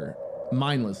officer,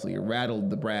 mindlessly rattled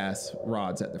the brass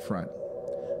rods at the front.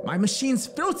 "My machine's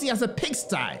filthy as a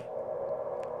pigsty."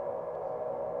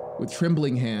 With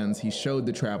trembling hands, he showed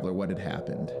the traveler what had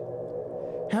happened.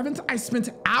 "Haven't I spent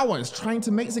hours trying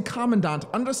to make the commandant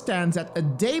understand that a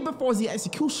day before the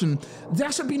execution,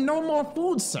 there should be no more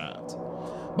food served?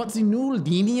 But the new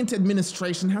lenient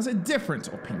administration has a different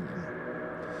opinion.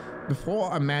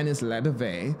 Before a man is led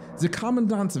away, the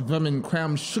commandant's vermin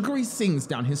cram sugary things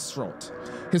down his throat.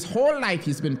 His whole life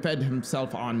he's been fed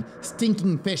himself on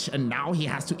stinking fish, and now he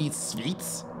has to eat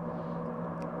sweets?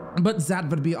 But that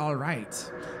would be all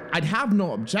right. I'd have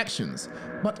no objections,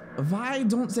 but why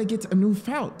don't they get a new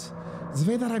felt? The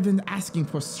way that I've been asking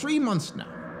for 3 months now.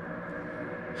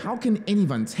 How can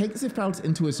anyone take the felt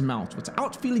into his mouth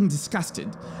without feeling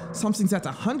disgusted, something that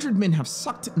 100 men have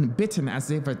sucked and bitten as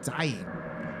they were dying?"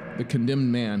 The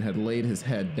condemned man had laid his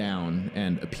head down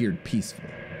and appeared peaceful.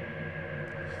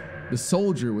 The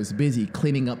soldier was busy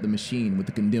cleaning up the machine with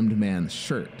the condemned man's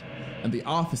shirt, and the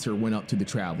officer went up to the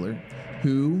traveler,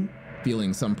 who,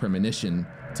 feeling some premonition,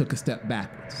 took a step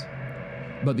backwards.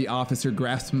 But the officer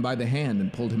grasped him by the hand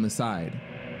and pulled him aside.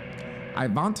 "I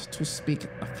want to speak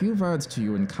a few words to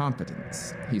you in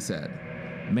confidence," he said.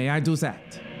 "May I do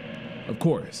that?" "Of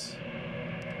course,"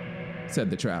 said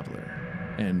the traveler,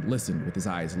 and listened with his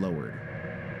eyes lowered.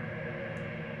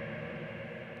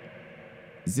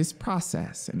 "This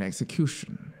process and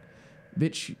execution,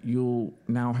 which you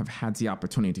now have had the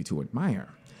opportunity to admire,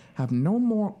 have no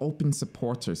more open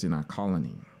supporters in our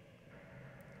colony.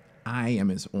 I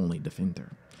am its only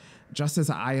defender, just as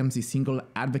I am the single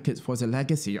advocate for the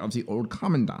legacy of the old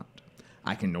commandant.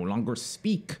 I can no longer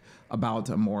speak about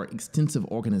a more extensive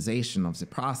organization of the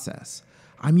process.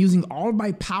 I'm using all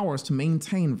my powers to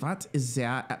maintain what is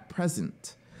there at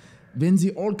present. When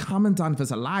the old commandant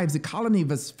was alive, the colony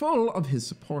was full of his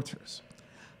supporters.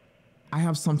 I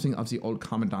have something of the old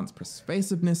commandant's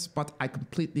persuasiveness, but I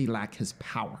completely lack his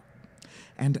power.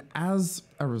 And as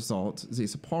a result, the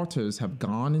supporters have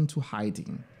gone into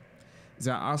hiding.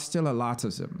 There are still a lot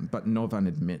of them, but no one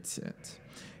admits it.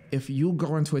 If you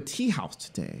go into a tea house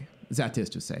today, that is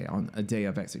to say, on a day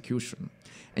of execution,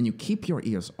 and you keep your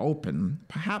ears open,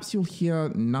 perhaps you'll hear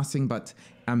nothing but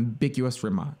ambiguous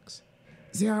remarks.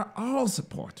 They are all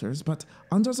supporters, but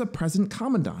under the present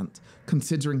commandant,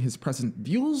 considering his present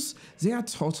views, they are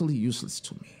totally useless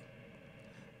to me.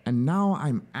 And now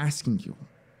I'm asking you,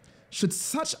 should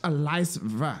such a life's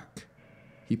work,"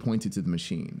 he pointed to the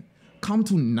machine, "come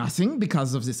to nothing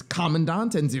because of this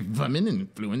commandant and the women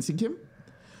influencing him?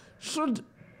 Should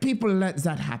people let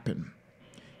that happen,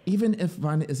 even if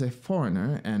one is a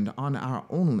foreigner and on our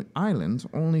own island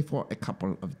only for a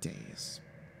couple of days?"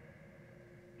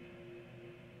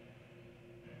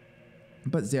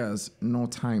 But there's no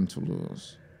time to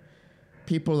lose.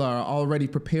 People are already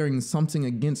preparing something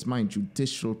against my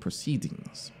judicial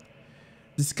proceedings.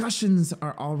 Discussions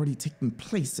are already taking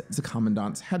place at the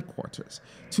commandant's headquarters,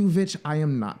 to which I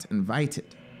am not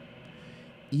invited.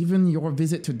 Even your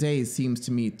visit today seems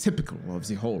to me typical of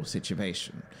the whole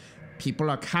situation. People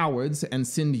are cowards and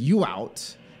send you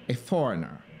out, a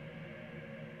foreigner.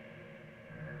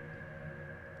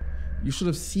 You should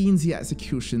have seen the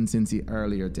executions in the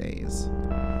earlier days.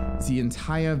 The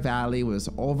entire valley was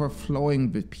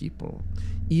overflowing with people.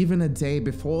 Even a day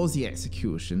before the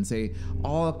executions, they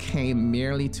all came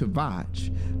merely to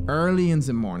watch. Early in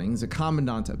the morning, the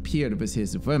commandant appeared with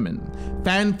his women.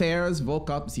 Fanfares woke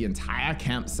up the entire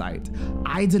campsite.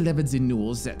 I delivered the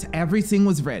news that everything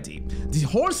was ready. The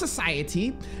whole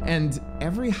society and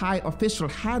every high official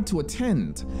had to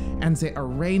attend, and they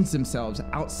arranged themselves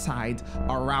outside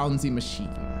around the machine.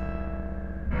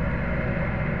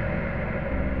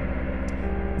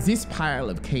 This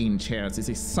pile of cane chairs is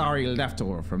a sorry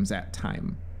leftover from that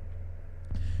time.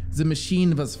 The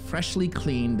machine was freshly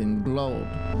cleaned and glowed.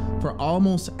 For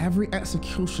almost every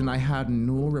execution, I had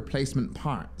new replacement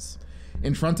parts.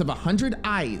 In front of 100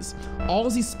 eyes,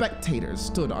 all the spectators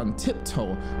stood on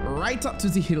tiptoe right up to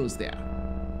the hills there.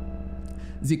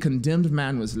 The condemned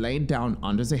man was laid down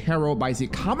under the harrow by the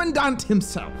commandant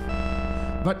himself.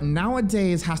 But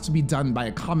nowadays has to be done by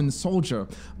a common soldier,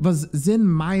 was then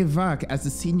my work as the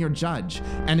senior judge,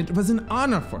 and it was an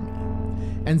honor for me.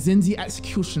 And then the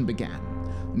execution began.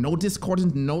 No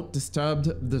discordant note disturbed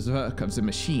the work of the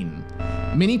machine.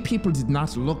 Many people did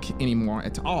not look anymore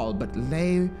at all, but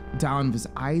lay down with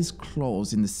eyes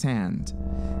closed in the sand.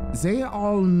 They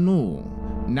all knew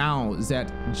now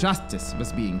that justice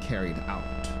was being carried out.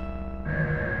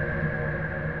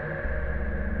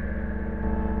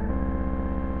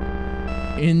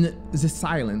 In the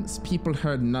silence, people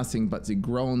heard nothing but the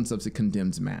groans of the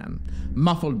condemned man,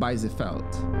 muffled by the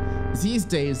felt. These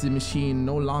days, the machine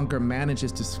no longer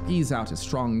manages to squeeze out a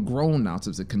strong groan out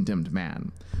of the condemned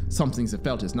man, something the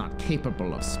felt is not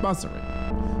capable of smothering.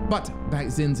 But back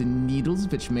then, the needles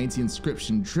which made the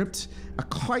inscription dripped a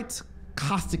quite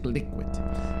caustic liquid,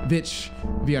 which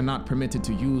we are not permitted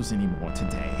to use anymore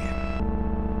today.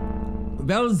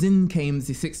 Well, then came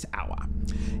the 6th hour.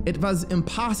 It was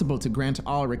impossible to grant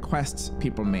all requests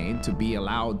people made to be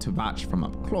allowed to watch from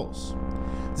up close.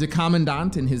 The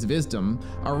commandant, in his wisdom,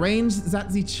 arranged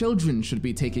that the children should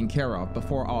be taken care of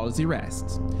before all the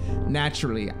rest.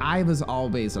 Naturally, I was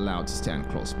always allowed to stand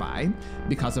close by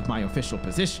because of my official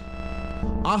position.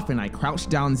 Often I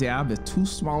crouched down there with 2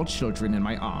 small children in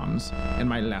my arms, in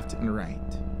my left and right.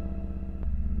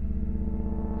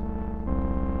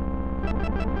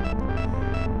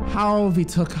 How we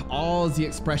took all the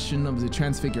expression of the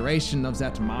transfiguration of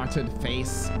that martyred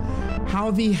face. How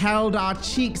we held our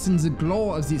cheeks in the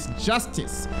glow of this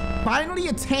justice, finally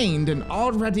attained and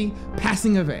already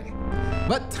passing away.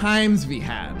 What times we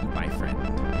had, my friend.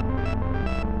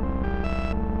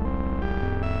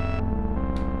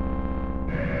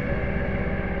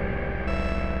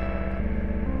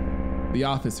 The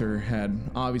officer had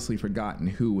obviously forgotten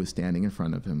who was standing in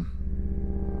front of him.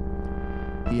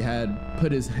 He had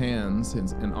put his hands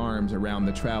and arms around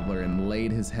the traveler and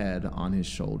laid his head on his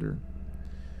shoulder.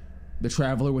 The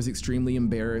traveler was extremely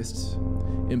embarrassed.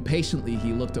 Impatiently,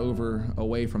 he looked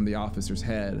away from the officer's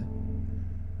head.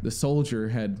 The soldier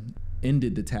had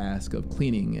ended the task of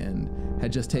cleaning and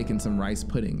had just taken some rice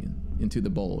pudding into the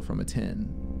bowl from a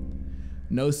tin.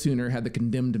 No sooner had the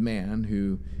condemned man,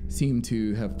 who seemed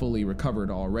to have fully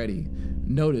recovered already,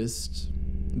 noticed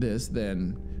this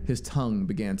than his tongue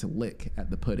began to lick at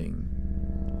the pudding.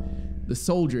 The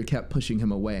soldier kept pushing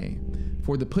him away,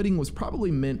 for the pudding was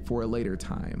probably meant for a later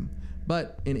time,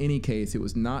 but in any case, it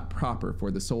was not proper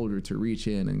for the soldier to reach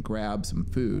in and grab some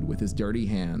food with his dirty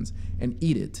hands and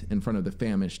eat it in front of the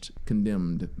famished,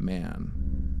 condemned man.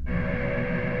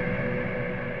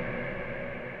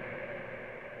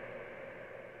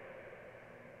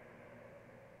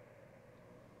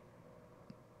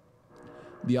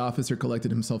 The officer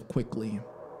collected himself quickly.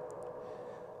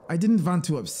 "I didn't want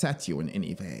to upset you in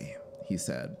any way," he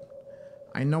said.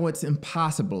 I know it's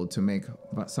impossible to make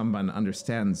someone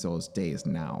understand those days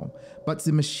now, but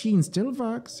the machine still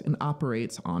works and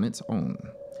operates on its own.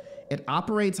 It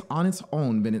operates on its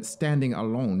own when it's standing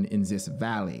alone in this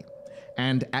valley.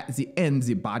 And at the end,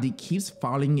 the body keeps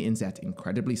falling in that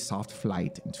incredibly soft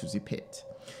flight into the pit.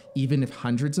 Even if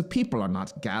hundreds of people are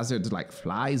not gathered like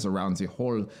flies around the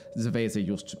hole the way they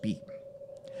used to be.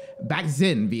 Back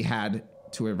then, we had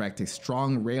to erect a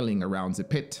strong railing around the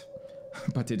pit,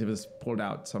 but it was pulled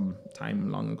out some time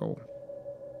long ago.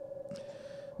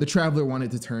 The traveler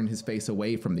wanted to turn his face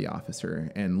away from the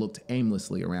officer and looked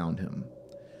aimlessly around him.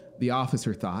 The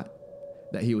officer thought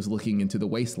that he was looking into the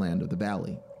wasteland of the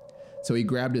valley. So he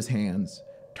grabbed his hands,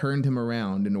 turned him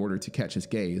around in order to catch his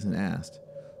gaze, and asked,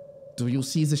 "Do you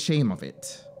see the shame of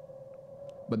it?"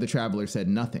 But the traveler said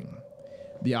nothing.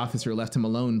 The officer left him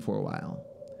alone for a while.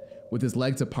 With his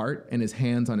legs apart and his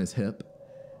hands on his hip,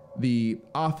 the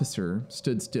officer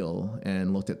stood still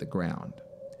and looked at the ground.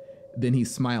 Then he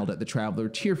smiled at the traveler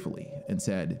cheerfully and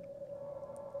said,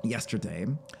 "Yesterday,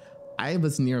 I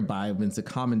was nearby when the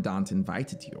commandant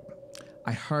invited you.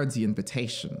 I heard the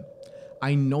invitation.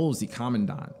 I know the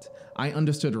commandant. I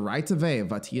understood right away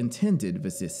what he intended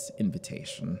with this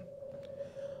invitation.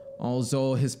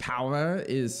 Although his power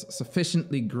is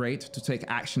sufficiently great to take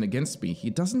action against me,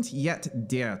 he doesn't yet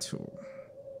dare to."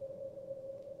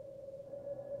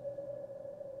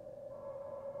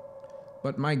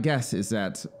 But my guess is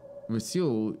that with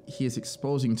you, he is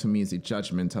exposing to me the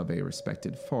judgment of a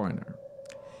respected foreigner.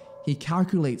 He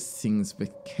calculates things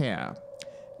with care.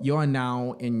 You are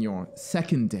now in your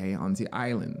second day on the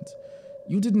island.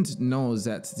 You didn't know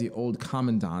that the old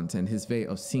commandant and his way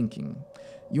of thinking.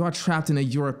 You are trapped in a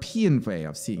European way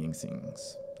of seeing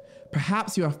things.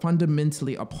 Perhaps you are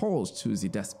fundamentally opposed to the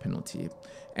death penalty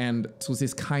and to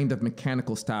this kind of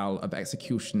mechanical style of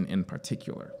execution in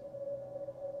particular.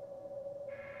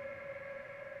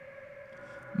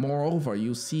 Moreover,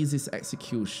 you see this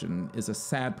execution is a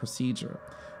sad procedure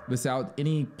without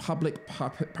any public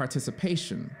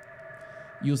participation,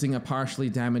 using a partially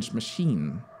damaged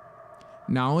machine.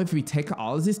 Now, if we take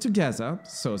all this together,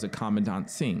 so the commandant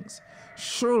thinks,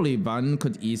 surely one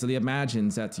could easily imagine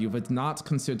that you would not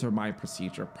consider my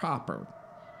procedure proper.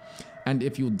 And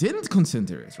if you didn't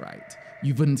consider it right,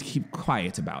 you wouldn't keep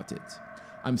quiet about it.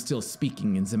 I'm still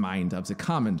speaking in the mind of the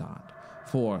commandant,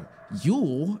 for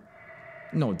you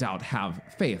no doubt have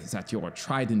faith that your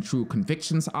tried and true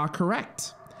convictions are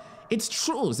correct. It's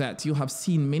true that you have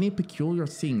seen many peculiar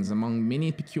things among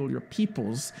many peculiar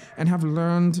peoples and have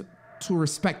learned to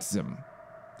respect them.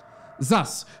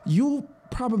 Thus, you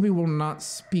probably will not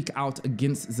speak out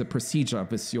against the procedure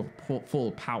with your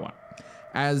full power,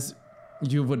 as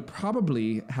you would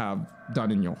probably have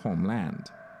done in your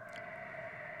homeland.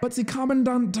 But the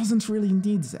commandant doesn't really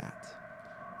need that.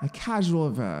 A casual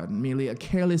word, merely a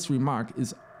careless remark,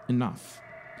 is enough.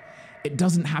 It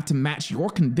doesn't have to match your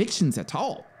convictions at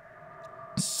all,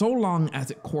 so long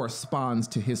as it corresponds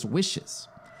to his wishes.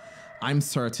 I'm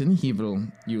certain he will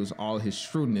use all his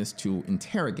shrewdness to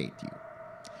interrogate you,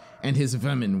 and his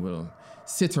vermin will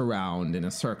sit around in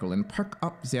a circle and perk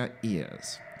up their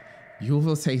ears. You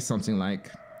will say something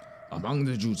like, "Among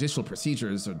the judicial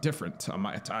procedures are different at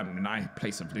my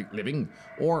place of living,"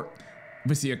 or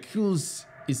 "With the accused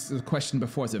is the question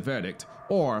before the verdict,"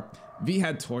 or "We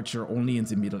had torture only in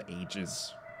the Middle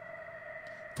Ages."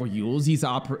 For you, these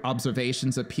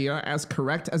observations appear as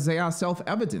correct as they are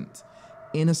self-evident,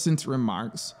 innocent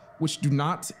remarks which do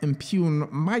not impugn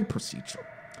my procedure,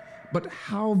 but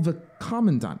how the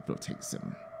commandant will take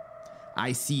them.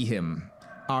 I see him,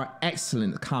 our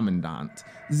excellent commandant,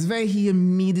 the way he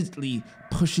immediately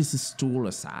pushes his stool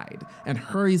aside and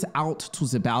hurries out to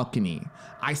the balcony.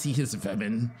 I see his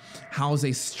vermin, how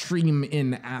they stream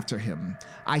in after him.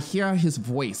 I hear his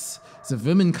voice. The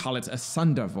women call it a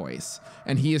thunder voice,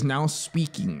 and he is now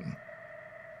speaking.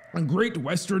 A great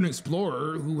Western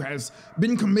explorer who has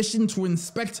been commissioned to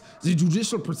inspect the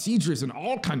judicial procedures in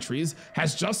all countries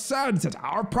has just said that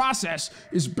our process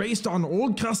is based on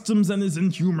old customs and is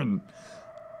inhuman.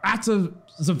 After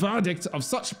the verdict of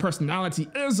such personality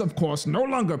is, of course, no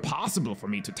longer possible for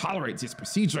me to tolerate this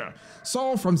procedure.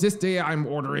 So from this day I'm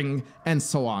ordering, and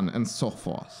so on and so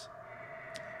forth.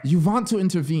 You want to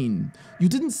intervene. You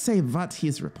didn't say what he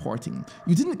is reporting.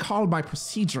 You didn't call my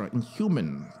procedure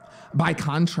inhuman. By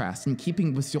contrast, in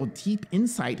keeping with your deep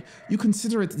insight, you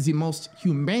consider it the most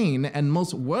humane and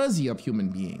most worthy of human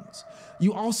beings.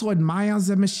 You also admire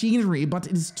the machinery, but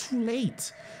it is too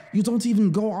late. You don't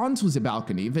even go onto the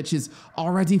balcony, which is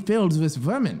already filled with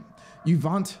vermin. You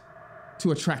want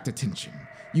to attract attention.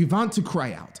 You want to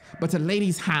cry out, but a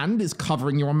lady's hand is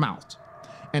covering your mouth.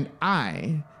 and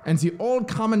I and the old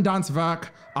commandant's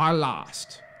work are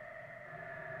lost.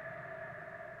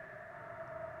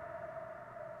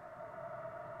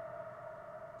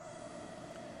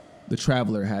 The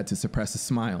traveler had to suppress a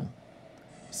smile.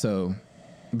 So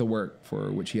the work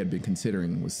for which he had been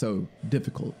considering was so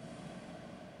difficult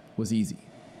was easy.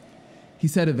 He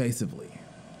said evasively,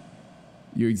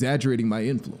 "You're exaggerating my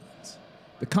influence.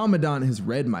 The commandant has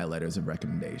read my letters of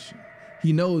recommendation.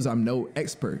 He knows I'm no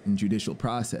expert in judicial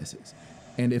processes.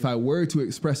 And if I were to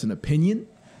express an opinion,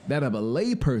 that of a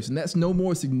layperson, that's no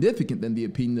more significant than the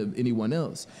opinion of anyone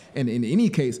else. And in any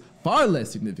case, far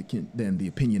less significant than the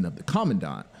opinion of the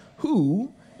commandant,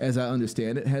 who, as I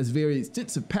understand it, has very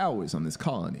extensive powers on this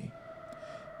colony.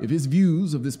 If his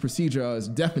views of this procedure are as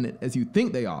definite as you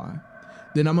think they are,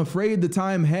 then I'm afraid the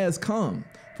time has come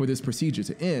for this procedure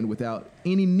to end without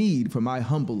any need for my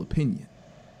humble opinion."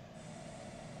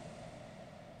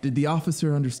 Did the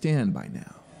officer understand by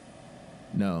now?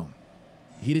 No,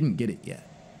 he didn't get it yet.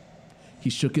 He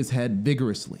shook his head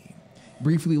vigorously,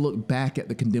 briefly looked back at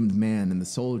the condemned man and the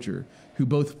soldier, who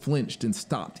both flinched and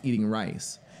stopped eating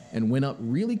rice, and went up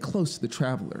really close to the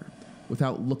traveler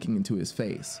without looking into his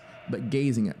face, but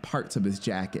gazing at parts of his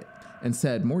jacket, and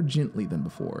said more gently than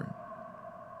before,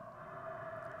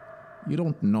 "You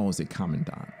don't know the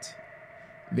commandant.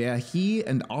 Where he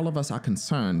and all of us are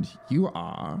concerned, you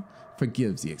are,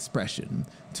 forgive the expression,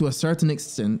 to a certain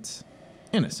extent,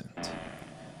 innocent.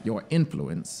 Your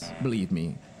influence, believe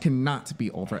me, cannot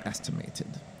be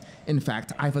overestimated. In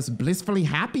fact, I was blissfully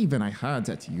happy when I heard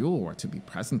that you were to be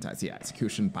present at the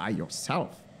execution by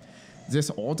yourself. This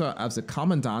order of the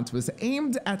commandant was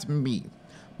aimed at me,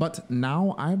 but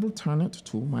now I will turn it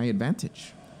to my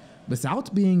advantage.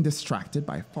 Without being distracted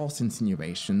by false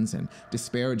insinuations and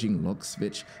disparaging looks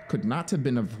which could not have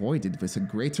been avoided with a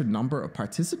greater number of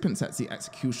participants at the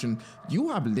execution, you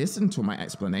have listened to my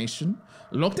explanation,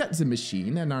 looked at the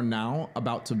machine, and are now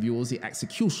about to view the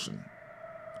execution.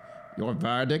 Your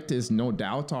verdict is no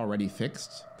doubt already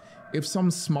fixed. If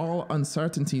some small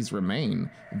uncertainties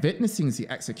remain, witnessing the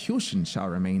execution shall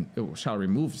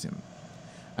remove them.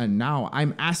 And now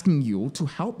I'm asking you to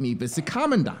help me with the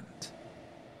commandant."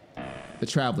 The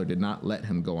traveler did not let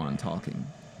him go on talking.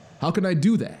 "How can I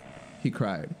do that?" he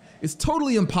cried. "It's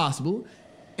totally impossible,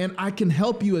 and I can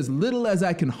help you as little as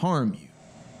I can harm you."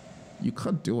 "You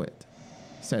could do it,"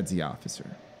 said the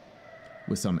officer.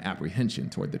 With some apprehension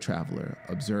toward the traveler,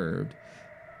 observed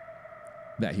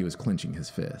that he was clenching his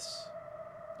fists.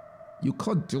 "You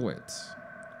could do it,"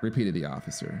 repeated the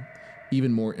officer,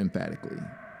 even more emphatically.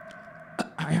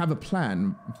 "I have a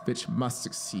plan which must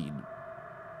succeed.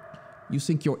 You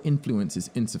think your influence is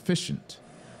insufficient.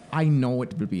 I know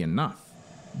it will be enough.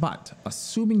 But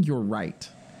assuming you're right,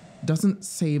 doesn't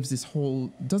saving this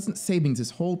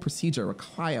whole procedure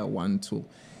require one to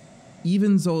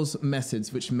even those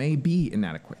methods which may be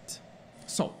inadequate?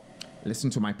 So, listen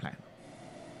to my plan.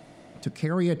 To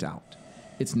carry it out,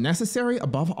 it's necessary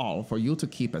above all for you to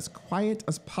keep as quiet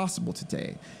as possible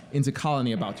today in the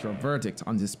colony about your verdict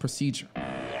on this procedure.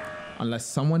 Unless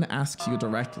someone asks you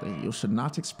directly, you should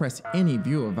not express any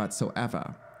view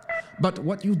whatsoever. But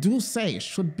what you do say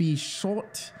should be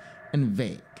short and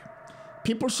vague.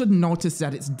 People should notice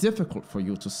that it's difficult for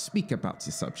you to speak about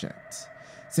the subject,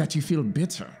 that you feel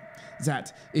bitter,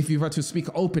 that if you were to speak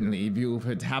openly, you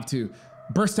would have to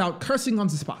burst out cursing on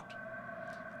the spot.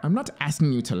 I'm not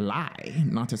asking you to lie,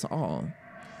 not at all.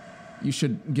 You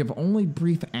should give only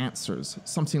brief answers,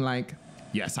 something like,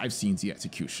 yes, I've seen the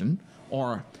execution,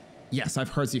 or yes, I've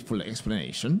heard the full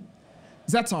explanation.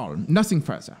 That's all, nothing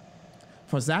further.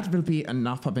 For that will be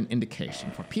enough of an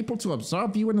indication for people to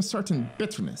observe you in a certain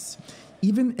bitterness,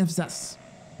 even if that's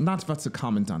not what the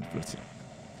commandant will think.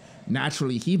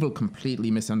 Naturally, he will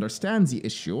completely misunderstand the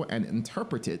issue and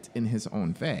interpret it in his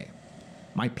own way.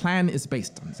 My plan is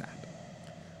based on that.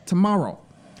 Tomorrow,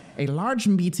 a large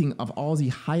meeting of all the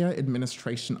higher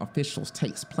administration officials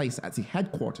takes place at the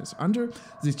headquarters under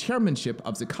the chairmanship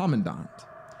of the commandant.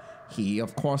 He,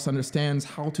 of course, understands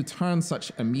how to turn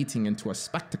such a meeting into a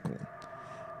spectacle.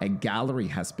 A gallery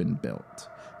has been built,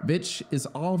 which is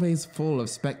always full of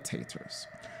spectators.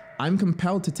 I'm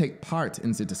compelled to take part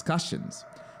in the discussions,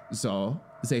 so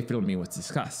they fill me with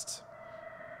disgust.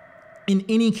 In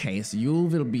any case, you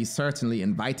will be certainly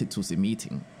invited to the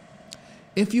meeting.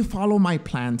 If you follow my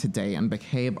plan today and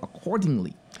behave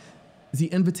accordingly, the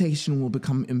invitation will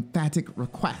become emphatic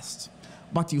request.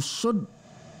 But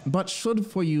should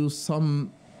for you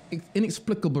some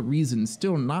inexplicable reason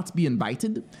still not be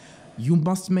invited, you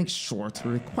must make sure to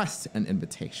request an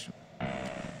invitation.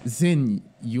 Then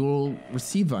you'll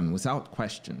receive one without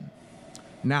question.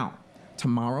 Now,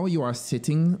 tomorrow you are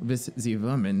sitting with the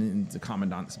vermin in the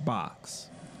commandant's box.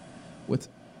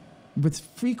 With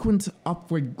frequent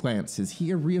upward glances,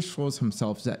 he reassures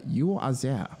himself that you are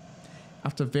there.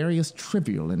 After various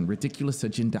trivial and ridiculous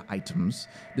agenda items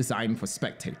designed for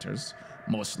spectators,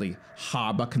 mostly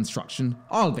harbor construction,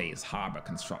 always harbor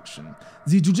construction,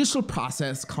 the judicial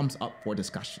process comes up for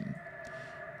discussion.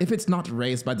 If it's not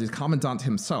raised by the commandant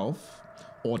himself,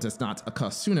 or does not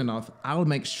occur soon enough, I'll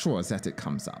make sure that it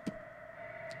comes up.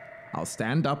 I'll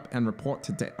stand up and report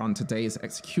on today's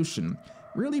execution,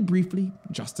 really briefly,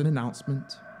 just an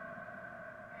announcement.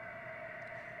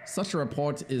 Such a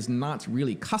report is not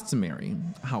really customary,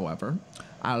 however,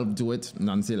 I'll do it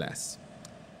nonetheless.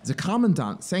 The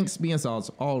commandant thanks me as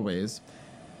always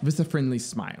with a friendly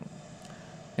smile.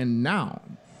 And now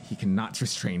he cannot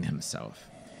restrain himself.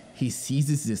 He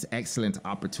seizes this excellent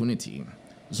opportunity.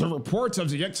 The report of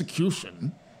the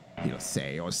execution, he'll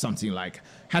say, or something like,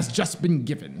 has just been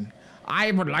given.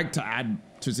 I would like to add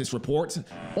to this report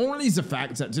only the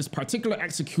fact that this particular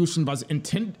execution was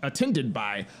attended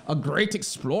by a great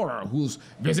explorer whose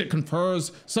visit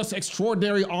confers such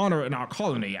extraordinary honor in our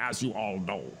colony, as you all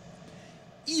know.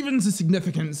 Even the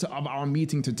significance of our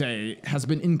meeting today has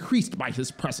been increased by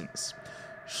his presence.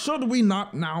 Should we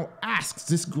not now ask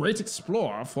this great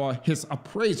explorer for his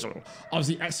appraisal of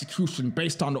the execution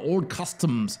based on the old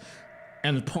customs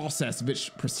and the process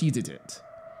which preceded it?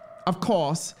 Of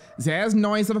course, there's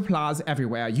noise of applause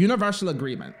everywhere, universal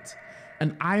agreement.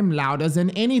 And I'm louder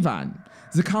than anyone.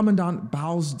 The commandant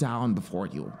bows down before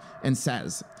you and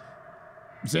says,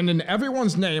 "Then in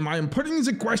everyone's name, I am putting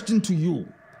the question to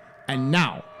you. And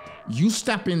now, you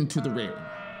step into the railing.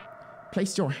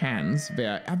 Place your hands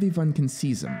where everyone can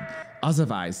see them.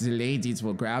 Otherwise, the ladies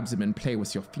will grab them and play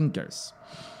with your fingers.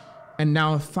 And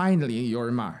now, finally, your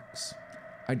remarks.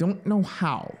 I don't know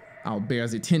how I'll bear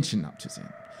the tension up to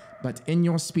them, but in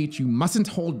your speech, you mustn't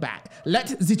hold back.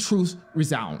 Let the truth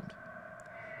resound.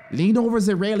 Lean over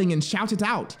the railing and shout it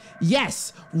out.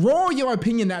 Yes, roar your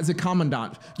opinion at the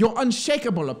commandant, your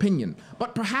unshakable opinion.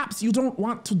 But perhaps you don't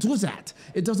want to do that.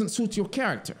 It doesn't suit your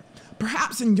character.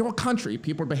 Perhaps in your country,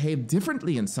 people behave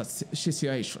differently in such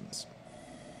situations.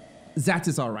 That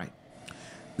is all right.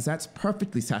 That's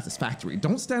perfectly satisfactory.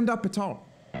 Don't stand up at all.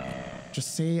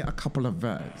 Just say a couple of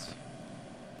words.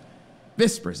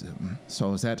 Whisper them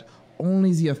so that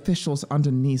only the officials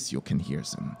underneath you can hear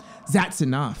them. That's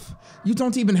enough. You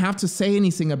don't even have to say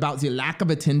anything about the lack of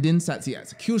attendance at the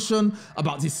execution,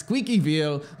 about the squeaky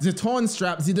wheel, the torn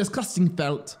strap, the disgusting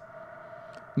felt.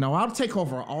 Now I'll take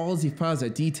over all the further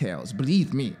details,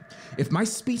 believe me. If my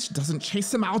speech doesn't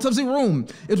chase him out of the room,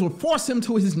 it will force him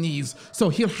to his knees, so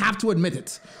he'll have to admit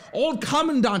it. Old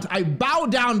Commandant, I bow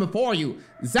down before you.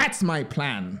 That's my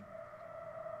plan.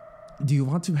 Do you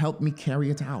want to help me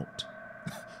carry it out?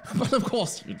 But of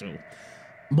course you do.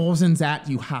 More than that,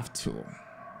 you have to.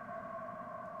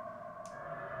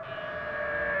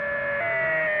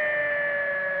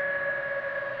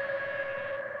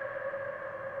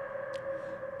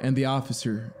 And the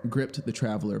officer gripped the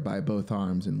traveler by both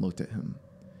arms and looked at him,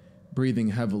 breathing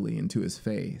heavily into his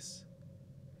face.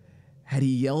 Had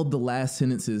he yelled the last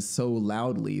sentences so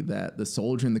loudly that the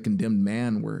soldier and the condemned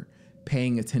man were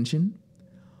paying attention?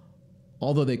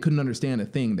 Although they couldn't understand a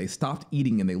thing, they stopped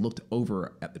eating and they looked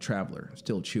over at the traveler,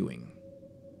 still chewing.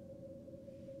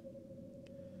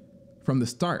 From the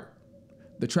start,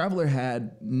 the traveler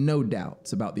had no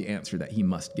doubts about the answer that he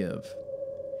must give.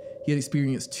 He had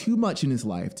experienced too much in his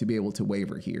life to be able to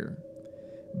waver here.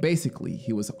 Basically,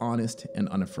 he was honest and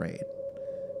unafraid.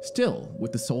 Still,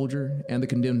 with the soldier and the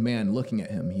condemned man looking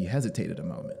at him, he hesitated a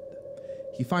moment.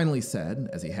 He finally said,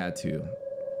 as he had to,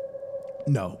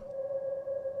 "No."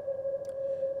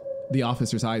 The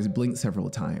officer's eyes blinked several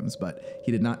times, but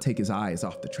he did not take his eyes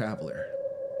off the traveler.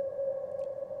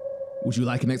 "Would you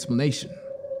like an explanation?"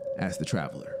 asked the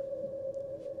traveler.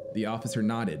 The officer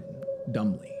nodded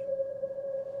dumbly.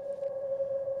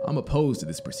 "I'm opposed to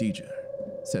this procedure,"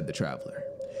 said the traveler.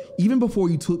 "Even before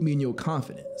you took me in your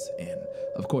confidence, and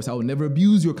of course I would never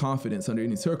abuse your confidence under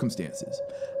any circumstances,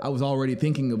 I was already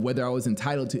thinking of whether I was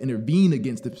entitled to intervene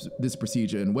against this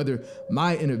procedure and whether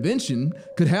my intervention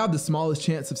could have the smallest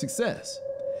chance of success.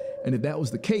 And if that was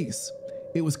the case,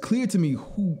 it was clear to me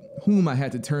whom I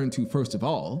had to turn to first of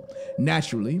all,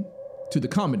 naturally, to the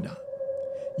commandant.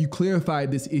 You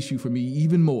clarified this issue for me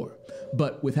even more,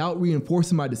 but without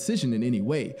reinforcing my decision in any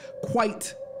way,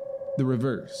 quite the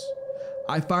reverse.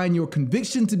 I find your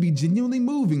conviction to be genuinely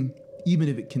moving, even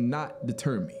if it cannot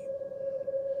deter me."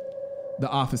 The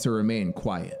officer remained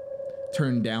quiet,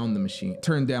 turned down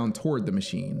toward the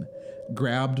machine,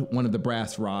 grabbed one of the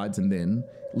brass rods, and then,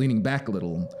 leaning back a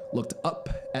little, looked up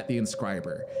at the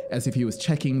inscriber as if he was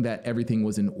checking that everything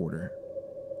was in order.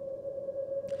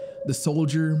 The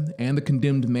soldier and the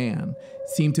condemned man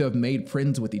seemed to have made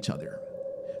friends with each other.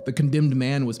 The condemned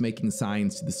man was making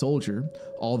signs to the soldier,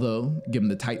 although, given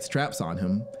the tight straps on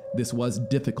him, this was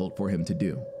difficult for him to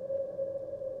do.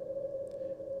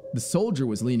 The soldier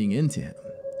was leaning into him.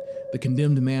 The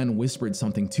condemned man whispered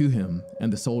something to him,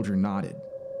 and the soldier nodded.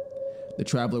 The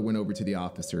traveler went over to the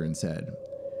officer and said,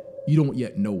 "You don't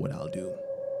yet know what I'll do.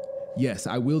 Yes,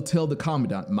 I will tell the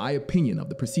commandant my opinion of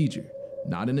the procedure,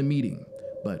 not in a meeting,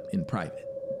 but in private.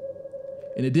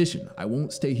 In addition, I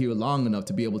won't stay here long enough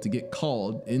to be able to get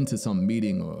called into some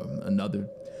meeting or another.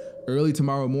 Early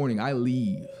tomorrow morning, I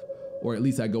leave, or at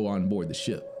least I go on board the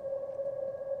ship."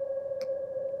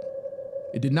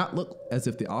 It did not look as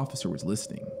if the officer was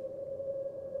listening.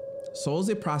 "So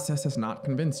the process has not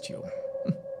convinced you,"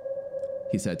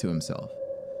 he said to himself,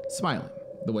 smiling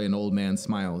the way an old man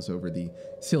smiles over the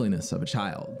silliness of a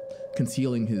child,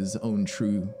 concealing his own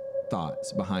true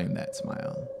thoughts behind that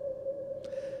smile.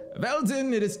 "Well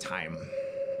then, it is time,"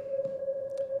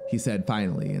 he said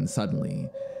finally, and suddenly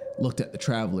looked at the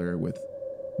traveler with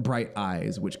bright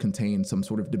eyes which contained some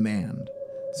sort of demand,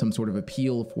 some sort of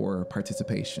appeal for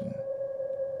participation.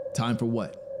 "Time for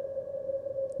what?"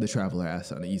 the traveler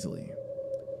asked uneasily.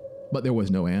 But there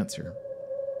was no answer.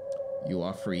 "You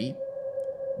are free,"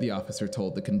 the officer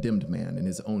told the condemned man in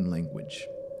his own language.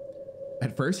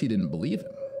 At first, he didn't believe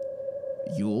him.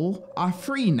 "You are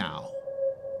free now,"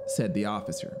 said the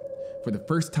officer. For the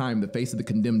first time, the face of the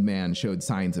condemned man showed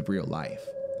signs of real life.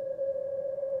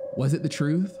 Was it the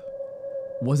truth?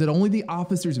 Was it only the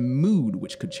officer's mood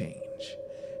which could change?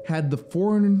 Had the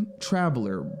foreign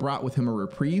traveler brought with him a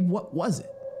reprieve? What was it?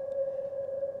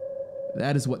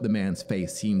 That is what the man's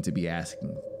face seemed to be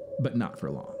asking, but not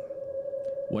for long.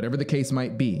 Whatever the case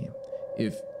might be,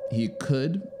 if he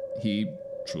could, he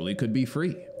truly could be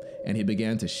free, and he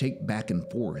began to shake back and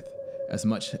forth as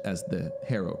much as the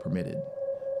harrow permitted.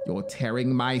 "You're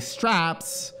tearing my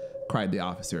straps," cried the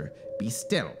officer. "Be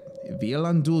still. We'll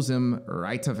undo them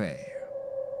right away."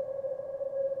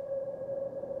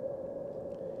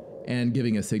 And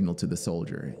giving a signal to the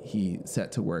soldier, he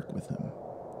set to work with him.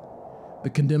 The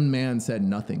condemned man said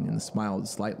nothing and smiled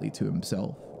slightly to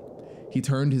himself. He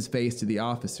turned his face to the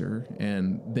officer,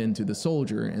 and then to the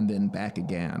soldier, and then back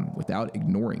again, without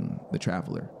ignoring the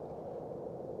traveler.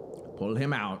 "Pull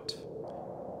him out."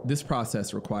 This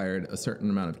process required a certain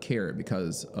amount of care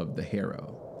because of the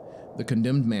harrow. The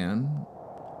condemned man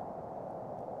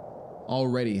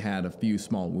already had a few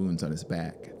small wounds on his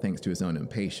back, thanks to his own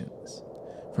impatience.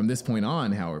 From this point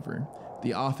on, however,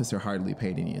 the officer hardly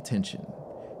paid any attention.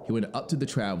 He went up to the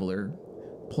traveler,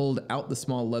 pulled out the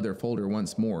small leather folder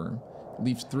once more,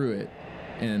 leafed through it,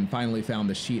 and finally found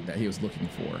the sheet that he was looking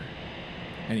for,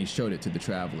 and he showed it to the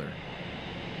traveler.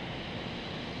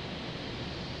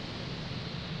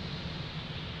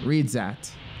 "Read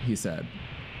that," he said.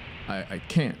 I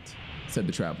can't," said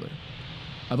the traveler.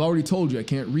 "I've already told you I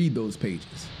can't read those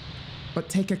pages." "But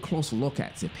take a close look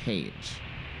at the page,"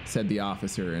 said the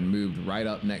officer, and moved right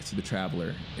up next to the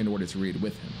traveler in order to read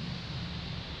with him.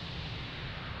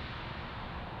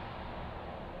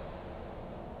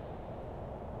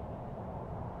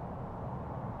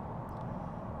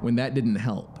 When that didn't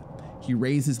help, he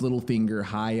raised his little finger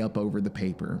high up over the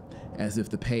paper, as if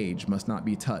the page must not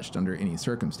be touched under any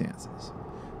circumstances,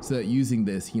 so that using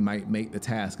this he might make the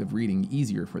task of reading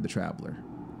easier for the traveler.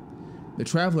 The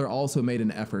traveler also made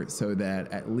an effort so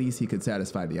that at least he could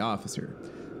satisfy the officer,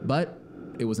 but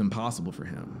it was impossible for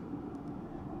him.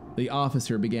 The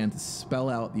officer began to spell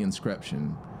out the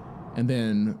inscription, and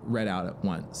then read out at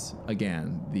once,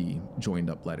 again, the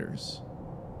joined up letters.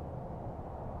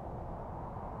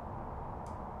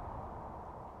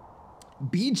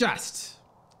 "Be just,"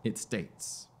 it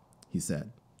states, he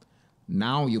said.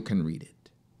 "Now you can read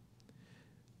it."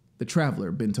 The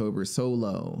traveler bent over so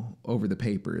low over the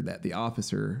paper that the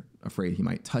officer, afraid he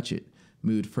might touch it,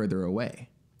 moved further away.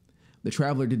 The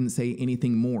traveler didn't say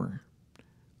anything more,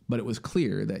 but it was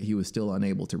clear that he was still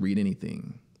unable to read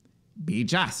anything. "Be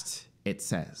just," it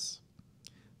says,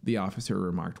 the officer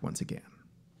remarked once again.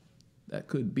 "That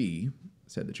could be,"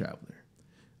 said the traveler.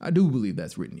 "I do believe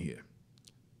that's written here."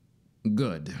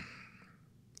 "Good,"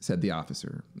 said the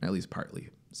officer, at least partly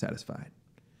satisfied.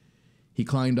 He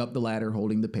climbed up the ladder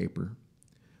holding the paper.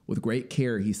 With great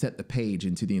care, he set the page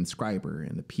into the inscriber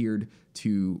and appeared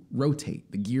to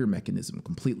rotate the gear mechanism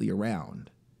completely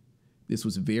around. This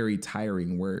was very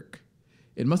tiring work.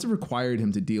 It must have required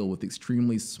him to deal with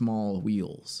extremely small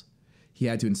wheels. He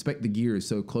had to inspect the gears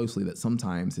so closely that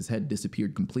sometimes his head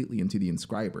disappeared completely into the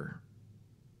inscriber.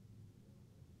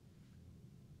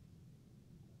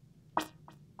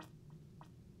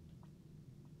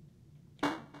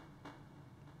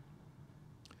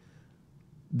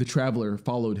 The traveler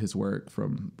followed his work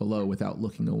from below without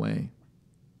looking away.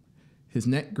 His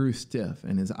neck grew stiff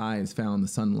and his eyes found the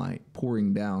sunlight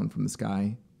pouring down from the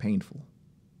sky painful.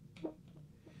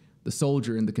 The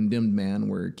soldier and the condemned man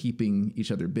were keeping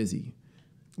each other busy.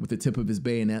 With the tip of his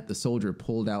bayonet, the soldier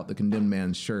pulled out the condemned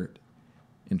man's shirt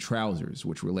and trousers,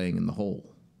 which were laying in the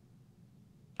hole.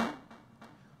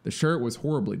 The shirt was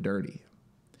horribly dirty,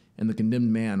 and the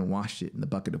condemned man washed it in the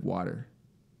bucket of water.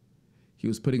 He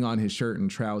was putting on his shirt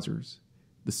and trousers.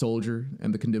 The soldier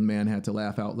and the condemned man had to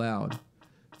laugh out loud,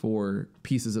 for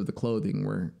pieces of the clothing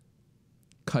were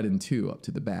cut in two up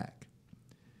to the back.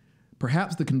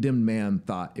 Perhaps the condemned man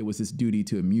thought it was his duty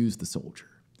to amuse the soldier.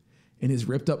 In his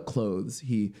ripped up clothes,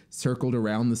 he circled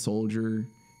around the soldier,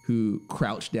 who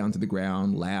crouched down to the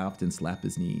ground, laughed, and slapped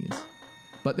his knees.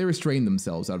 But they restrained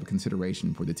themselves out of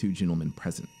consideration for the two gentlemen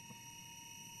present.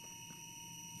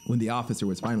 When the officer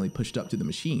was finally pushed up to the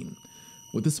machine,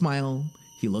 with a smile,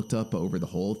 he looked up over the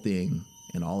whole thing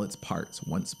and all its parts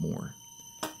once more,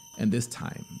 and this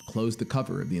time closed the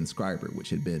cover of the inscriber, which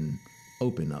had been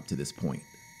open up to this point.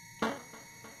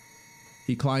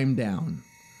 He climbed down,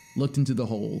 looked into the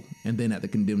hole, and then at the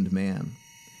condemned man,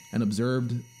 and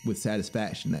observed with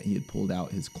satisfaction that he had pulled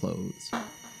out his clothes.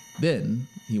 Then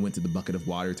he went to the bucket of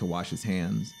water to wash his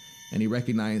hands, and he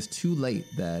recognized too late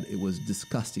that it was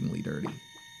disgustingly dirty,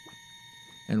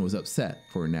 and was upset,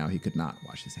 for now he could not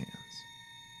wash his hands.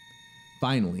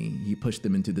 Finally, he pushed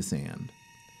them into the sand.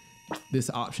 This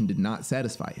option did not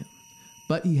satisfy him,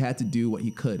 but he had to do what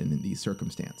he could in these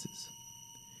circumstances.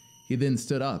 He then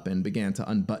stood up and began to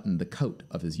unbutton the coat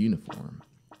of his uniform.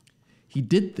 As he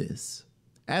did this,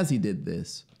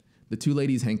 the two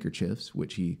ladies' handkerchiefs,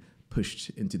 which he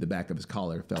pushed into the back of his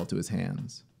collar, fell to his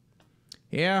hands.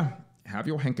 "Here, have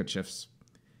your handkerchiefs,"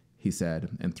 he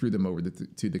said, and threw them over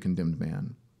to the condemned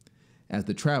man. At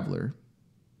the traveler,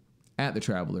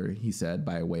 he said,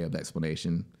 by way of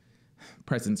explanation,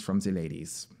 "Presents from the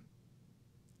ladies."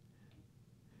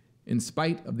 In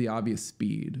spite of the obvious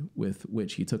speed with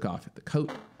which he took off the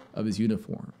coat of his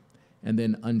uniform and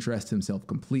then undressed himself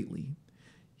completely,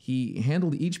 he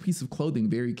handled each piece of clothing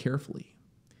very carefully,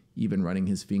 even running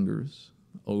his fingers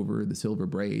over the silver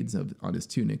braids on his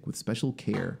tunic with special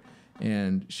care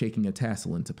and shaking a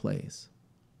tassel into place.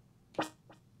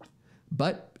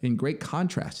 But in great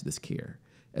contrast to this care,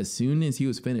 as soon as he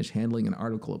was finished handling an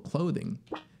article of clothing,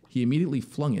 he immediately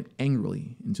flung it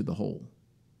angrily into the hole.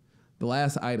 The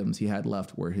last items he had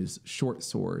left were his short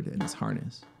sword and his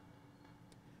harness.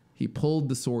 He pulled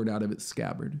the sword out of its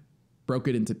scabbard, broke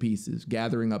it into pieces,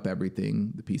 gathering up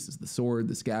everything, the pieces, the sword,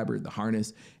 the scabbard, the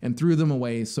harness, and threw them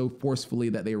away so forcefully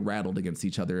that they rattled against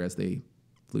each other as they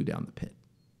flew down the pit.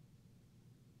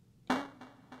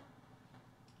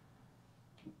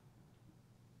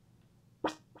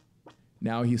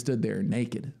 Now he stood there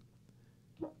naked.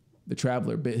 The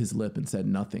traveler bit his lip and said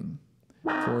nothing,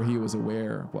 for he was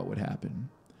aware of what would happen,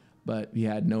 but he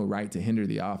had no right to hinder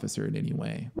the officer in any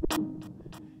way.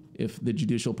 If the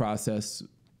judicial process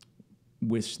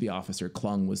which the officer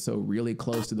clung was so really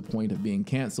close to the point of being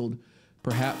canceled,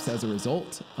 perhaps as a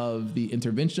result of the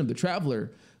intervention of the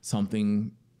traveler,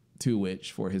 something to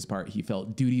which, for his part, he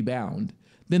felt duty-bound,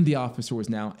 then the officer was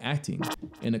now acting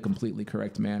in a completely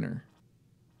correct manner.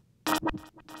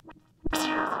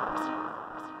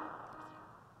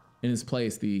 In his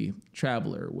place, the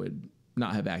traveler would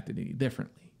not have acted any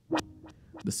differently.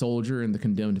 The soldier and the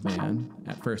condemned man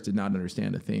at first did not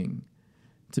understand a thing.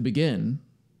 To begin,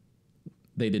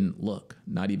 they didn't look,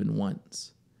 not even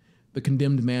once. The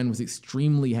condemned man was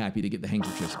extremely happy to get the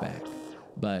handkerchiefs back,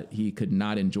 but he could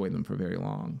not enjoy them for very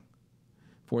long,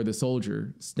 for the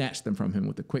soldier snatched them from him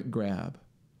with a quick grab,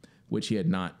 which he had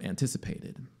not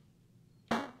anticipated.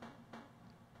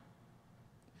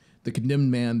 The condemned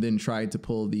man then tried to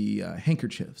pull the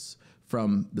handkerchiefs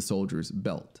from the soldier's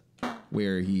belt,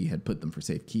 where he had put them for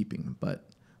safekeeping,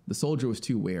 but the soldier was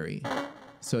too wary,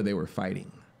 so they were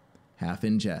fighting, half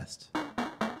in jest.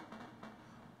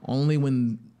 Only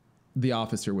when the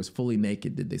officer was fully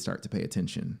naked did they start to pay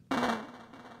attention.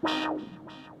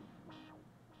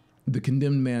 The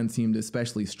condemned man seemed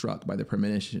especially struck by the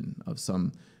premonition of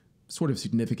some sort of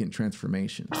significant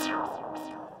transformation.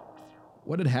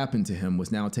 What had happened to him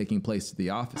was now taking place to the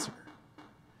officer.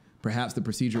 Perhaps the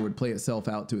procedure would play itself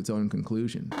out to its own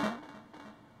conclusion.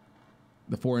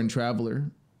 The foreign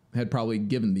traveler had probably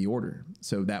given the order,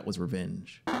 so that was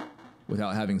revenge,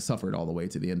 without having suffered all the way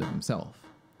to the end of himself.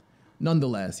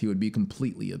 Nonetheless, he would be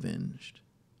completely avenged.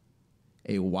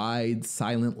 A wide,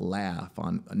 silent laugh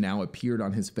now appeared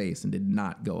on his face and did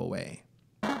not go away.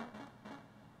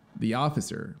 The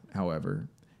officer, however,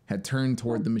 had turned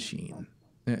toward the machine.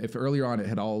 If earlier on it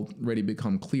had already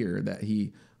become clear that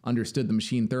he understood the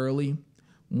machine thoroughly,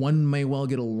 one may well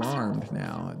get alarmed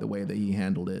now at the way that he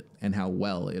handled it and how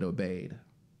well it obeyed.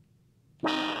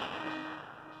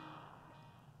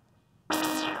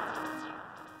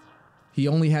 He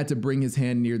only had to bring his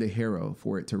hand near the harrow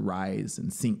for it to rise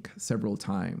and sink several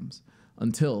times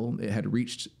until it had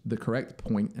reached the correct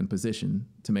point and position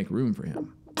to make room for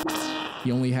him.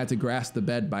 He only had to grasp the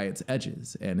bed by its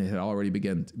edges, and it had already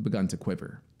begun to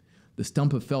quiver. The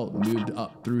stump of felt moved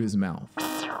up through his mouth.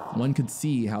 One could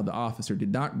see how the officer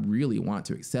did not really want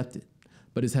to accept it,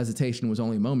 but his hesitation was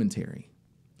only momentary.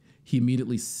 He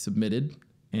immediately submitted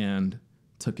and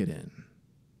took it in.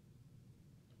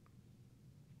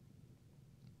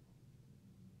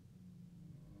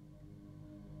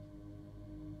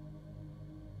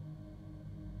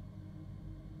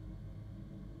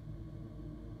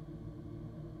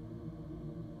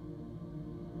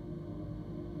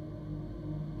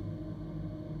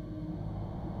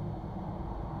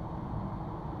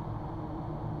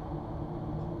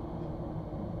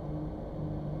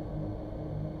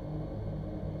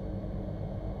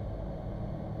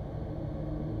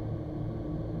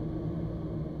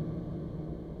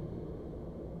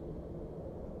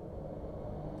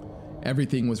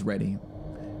 Everything was ready,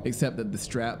 except that the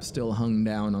straps still hung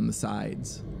down on the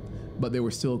sides, but they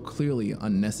were still clearly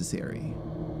unnecessary.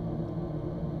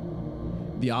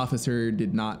 The officer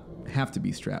did not have to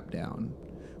be strapped down.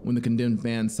 When the condemned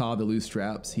man saw the loose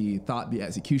straps, he thought the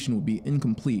execution would be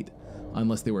incomplete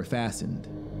unless they were fastened.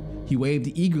 He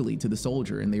waved eagerly to the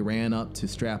soldier, and they ran up to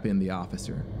strap in the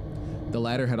officer. The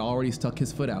latter had already stuck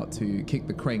his foot out to kick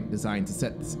the crank designed to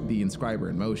set the inscriber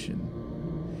in motion.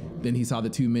 Then he saw the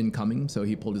two men coming, so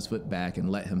he pulled his foot back and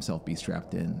let himself be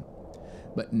strapped in.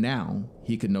 But now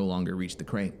he could no longer reach the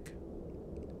crank.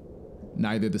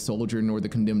 Neither the soldier nor the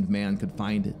condemned man could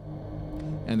find it,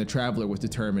 and the traveler was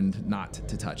determined not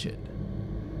to touch it.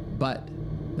 But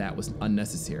that was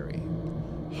unnecessary.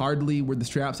 Hardly were the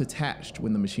straps attached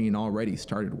when the machine already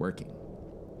started working.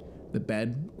 The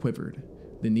bed quivered,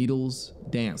 the needles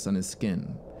danced on his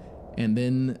skin, and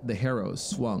then the harrows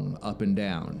swung up and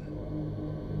down.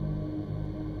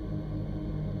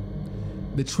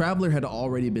 The traveler had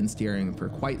already been steering for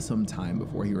quite some time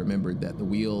before he remembered that the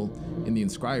wheel in the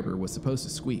inscriber was supposed to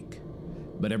squeak,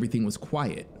 but everything was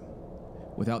quiet,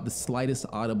 without the slightest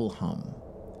audible hum.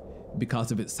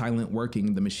 Because of its silent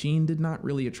working, the machine did not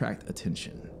really attract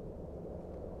attention.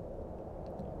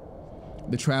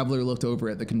 The traveler looked over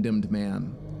at the condemned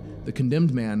man. The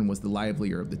condemned man was the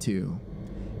livelier of the two.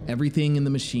 Everything in the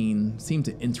machine seemed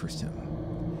to interest him.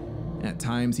 At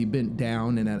times he bent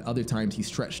down, and at other times he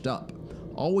stretched up,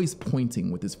 always pointing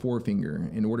with his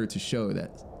forefinger in order to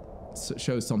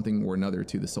show something or another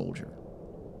to the soldier.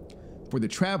 For the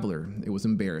traveler, it was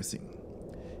embarrassing.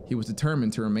 He was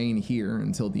determined to remain here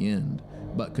until the end,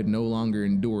 but could no longer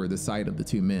endure the sight of the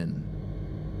two men.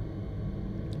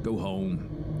 "Go home,"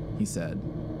 he said.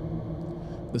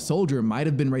 The soldier might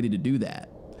have been ready to do that,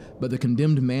 but the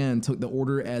condemned man took the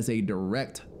order as a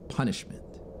direct punishment.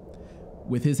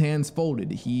 With his hands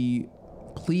folded, he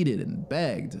pleaded and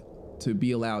begged to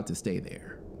be allowed to stay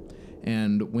there.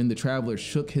 And when the traveler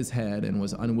shook his head and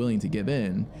was unwilling to give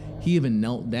in, he even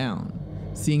knelt down.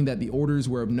 Seeing that the orders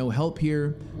were of no help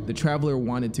here, the traveler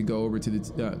wanted to go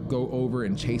over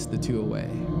and chase the two away.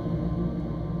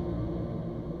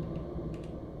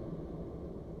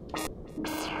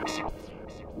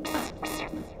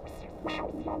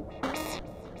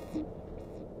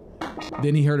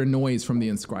 Then he heard a noise from the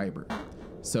inscriber,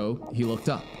 so he looked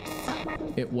up.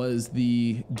 It was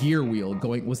the gear wheel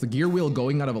going. Was the gear wheel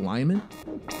going out of alignment?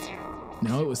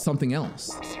 No, it was something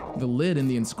else. The lid in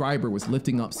the inscriber was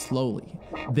lifting up slowly.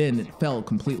 Then it fell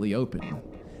completely open.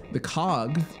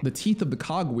 The teeth of the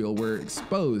cog wheel were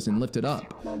exposed and lifted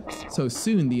up. So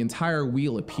soon the entire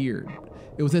wheel appeared.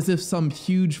 It was as if some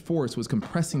huge force was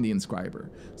compressing the inscriber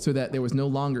so that there was no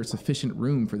longer sufficient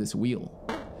room for this wheel.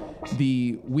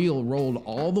 The wheel rolled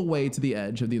all the way to the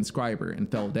edge of the inscriber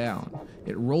and fell down.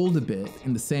 It rolled a bit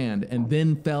in the sand and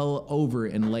then fell over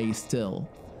and lay still.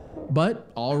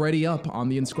 But already up on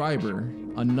the inscriber,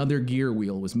 another gear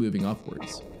wheel was moving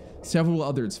upwards. Several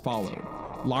others followed,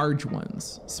 large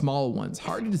ones, small ones,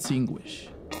 hard to distinguish.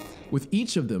 With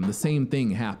each of them, the same thing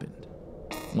happened.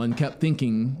 One kept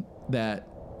thinking that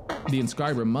the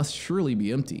inscriber must surely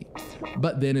be empty,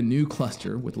 but then a new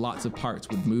cluster with lots of parts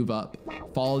would move up,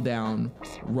 fall down,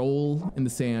 roll in the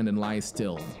sand, and lie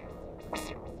still.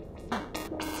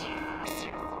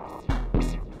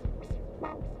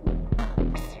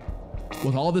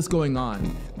 With all this going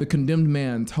on, the condemned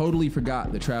man totally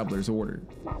forgot the traveler's order.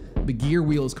 The gear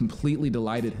wheels completely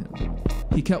delighted him.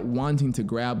 He kept wanting to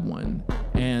grab one,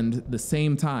 and at the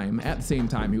same time,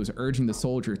 he was urging the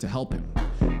soldier to help him.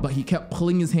 But he kept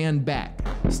pulling his hand back,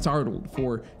 startled,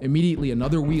 for immediately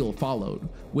another wheel followed,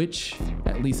 which,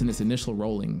 at least in its initial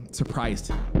rolling, surprised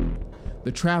him.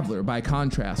 The traveler, by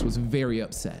contrast, was very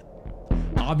upset.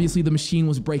 Obviously, the machine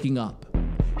was breaking up.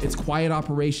 Its quiet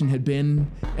operation had been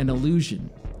an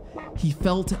illusion. He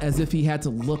felt as if he had to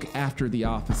look after the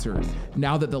officer,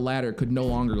 now that the latter could no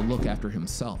longer look after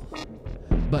himself.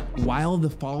 But while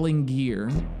the falling gear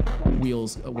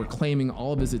wheels were claiming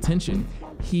all of his attention,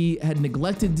 he had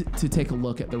neglected to take a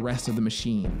look at the rest of the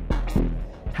machine.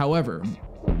 However,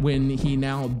 when he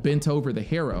now bent over the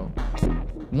harrow,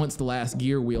 once the last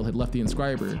gear wheel had left the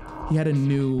inscriber, he had a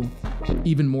new,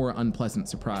 even more unpleasant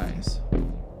surprise.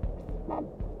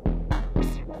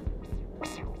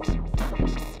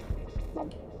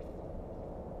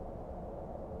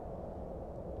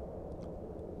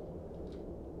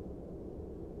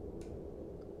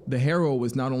 The harrow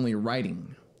was not only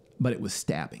writing, but it was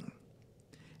stabbing.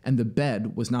 And the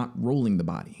bed was not rolling the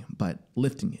body, but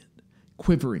lifting it,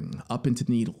 quivering up into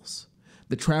needles.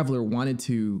 The traveler wanted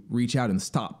to reach out and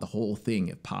stop the whole thing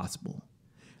if possible.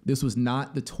 This was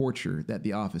not the torture that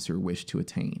the officer wished to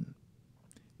attain.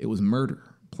 It was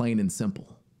murder, plain and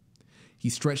simple. He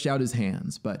stretched out his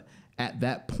hands, but at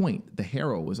that point, the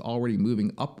harrow was already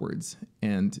moving upwards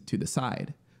and to the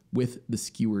side with the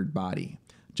skewered body,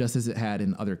 just as it had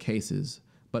in other cases,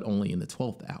 but only in the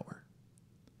 12th hour.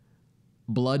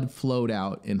 Blood flowed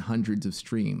out in hundreds of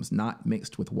streams, not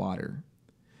mixed with water.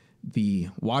 The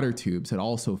water tubes had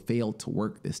also failed to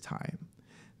work this time.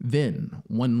 Then,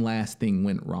 one last thing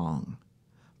went wrong.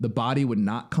 The body would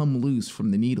not come loose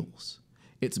from the needles.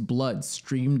 Its blood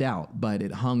streamed out, but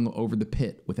it hung over the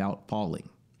pit without falling.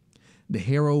 The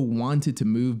harrow wanted to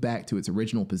move back to its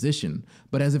original position,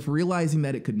 but as if realizing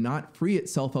that it could not free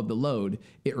itself of the load,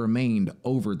 it remained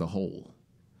over the hole.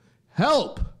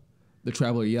 "Help!" the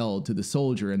traveler yelled to the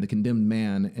soldier and the condemned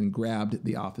man and grabbed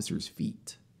the officer's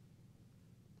feet.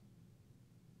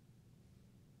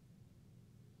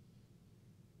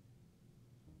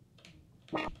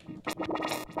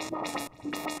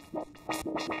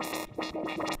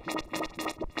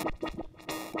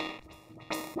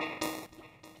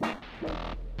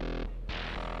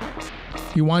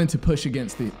 He wanted to push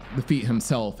against the feet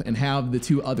himself and have the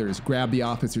two others grab the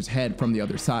officer's head from the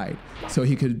other side so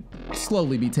he could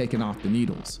slowly be taken off the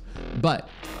needles. But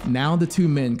now the two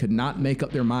men could not make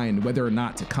up their mind whether or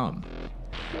not to come.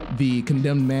 The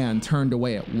condemned man turned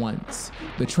away at once.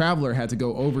 The traveler had to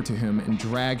go over to him and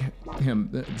drag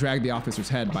the officer's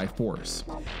head by force.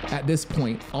 At this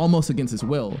point, almost against his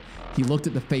will, he looked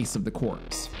at the face of the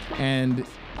corpse, and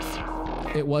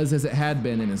it was as it had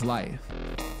been in his life.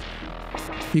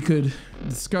 He could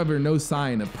discover no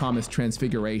sign of promised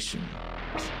transfiguration.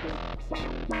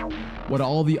 What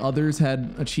all the others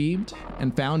had achieved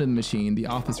and found in the machine, the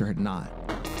officer had not.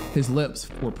 His lips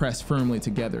were pressed firmly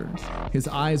together. His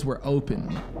eyes were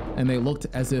open, and they looked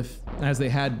as they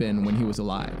had been when he was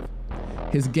alive.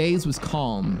 His gaze was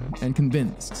calm and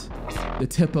convinced. The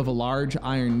tip of a large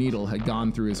iron needle had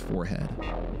gone through his forehead.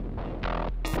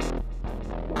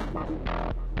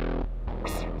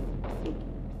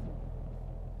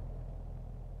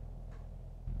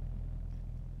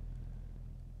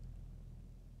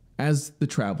 As the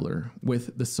traveler,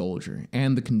 with the soldier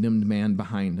and the condemned man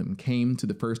behind him, came to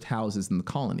the first houses in the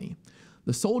colony,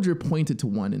 the soldier pointed to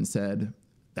one and said,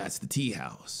 "That's the tea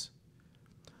house."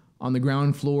 On the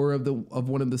ground floor of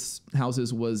one of the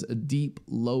houses was a deep,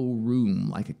 low room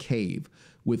like a cave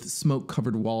with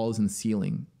smoke-covered walls and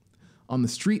ceiling. On the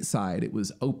street side, it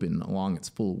was open along its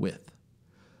full width.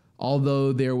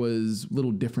 Although there was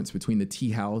little difference between the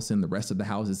tea house and the rest of the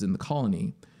houses in the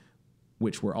colony,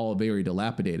 which were all very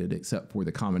dilapidated except for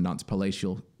the commandant's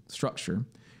palatial structure,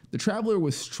 the traveler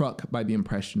was struck by the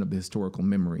impression of the historical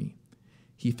memory.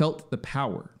 He felt the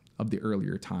power of the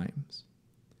earlier times.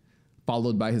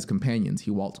 Followed by his companions,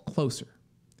 he walked closer,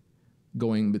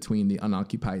 going between the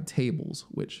unoccupied tables,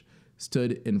 which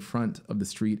stood in front of the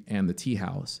street and the tea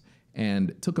house,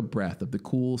 and took a breath of the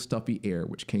cool, stuffy air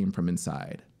which came from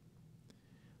inside.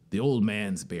 "The old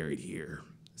man's buried here,"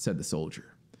 said the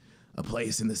soldier. "A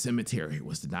place in the cemetery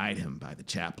was denied him by the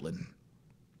chaplain.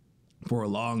 For a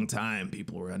long time,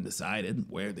 people were undecided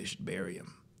where they should bury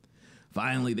him.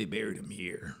 Finally, they buried him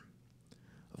here.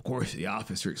 Of course, the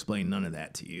officer explained none of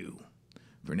that to you,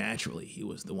 for naturally, he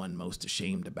was the one most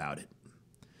ashamed about it.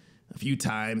 A few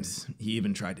times, he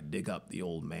even tried to dig up the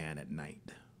old man at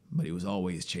night, but he was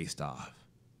always chased off."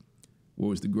 "Where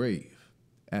was the grave?"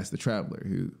 asked the traveler,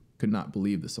 who could not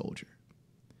believe the soldier.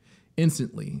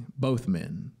 Instantly, both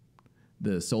men,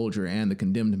 the soldier and the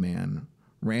condemned man,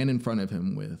 ran in front of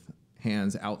him with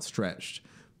hands outstretched,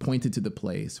 pointed to the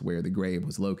place where the grave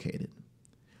was located.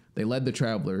 They led the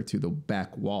traveler to the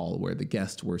back wall where the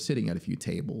guests were sitting at a few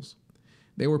tables.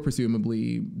 They were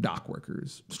presumably dock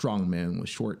workers, strong men with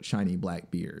short, shiny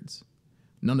black beards.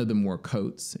 None of them wore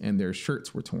coats, and their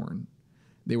shirts were torn.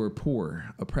 They were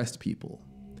poor, oppressed people.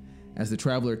 As the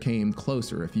traveler came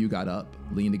closer, a few got up,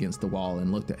 leaned against the wall,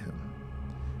 and looked at him.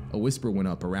 A whisper went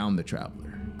up around the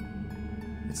traveler.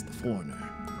 "It's the foreigner.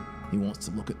 He wants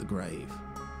to look at the grave."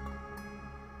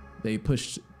 They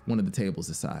pushed one of the tables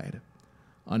aside,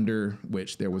 under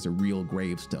which there was a real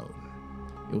gravestone.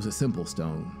 It was a simple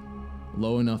stone,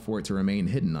 low enough for it to remain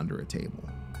hidden under a table.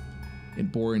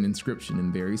 It bore an inscription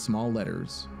in very small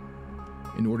letters.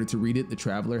 In order to read it, the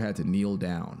traveler had to kneel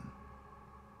down.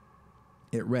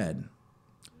 It read,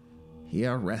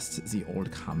 "Here rests the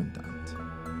old commandant.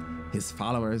 His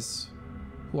followers,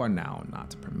 who are now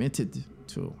not permitted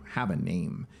to have a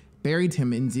name, buried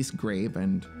him in this grave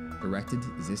and erected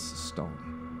this stone.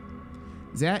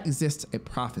 There exists a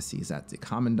prophecy that the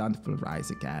commandant will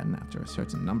rise again after a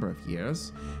certain number of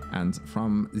years, and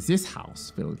from this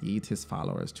house will lead his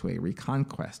followers to a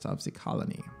reconquest of the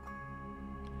colony.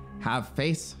 Have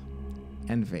faith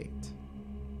and wait."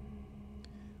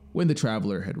 When the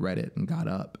traveler had read it and got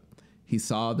up, he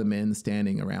saw the men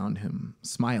standing around him,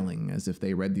 smiling as if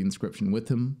they read the inscription with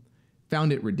him,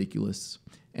 found it ridiculous,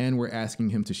 and were asking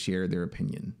him to share their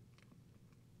opinion.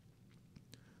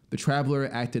 The traveler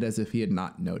acted as if he had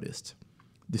not noticed,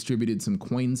 distributed some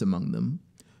coins among them,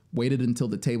 waited until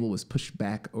the table was pushed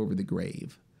back over the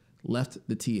grave, left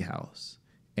the tea house,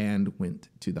 and went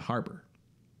to the harbor.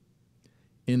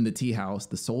 In the tea house,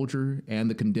 the soldier and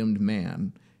the condemned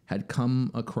man had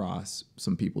come across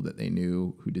some people that they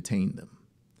knew who detained them.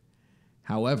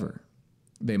 However,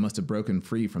 they must have broken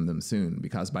free from them soon,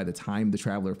 because by the time the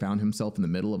traveler found himself in the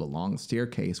middle of a long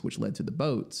staircase which led to the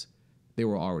boats, they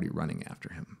were already running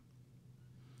after him.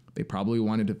 They probably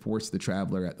wanted to force the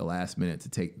traveler at the last minute to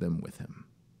take them with him.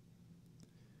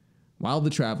 While the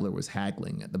traveler was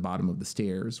haggling at the bottom of the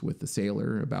stairs with the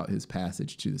sailor about his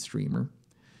passage to the steamer,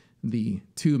 the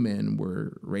two men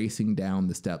were racing down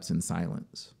the steps in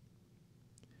silence,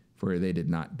 for they did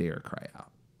not dare cry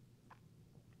out.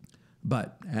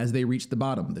 But as they reached the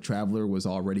bottom, the traveler was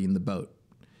already in the boat,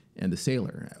 and the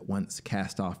sailor at once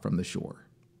cast off from the shore.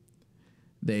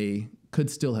 They could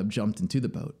still have jumped into the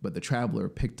boat, but the traveler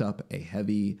picked up a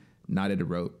heavy, knotted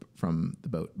rope from the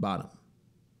boat bottom,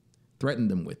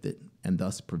 threatened them with it, and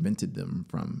thus prevented them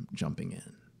from jumping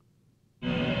in.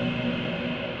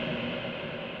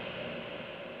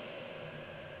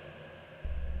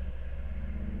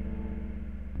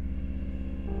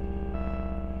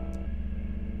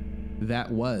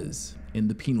 That was In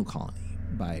the Penal Colony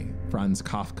by Franz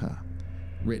Kafka,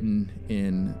 written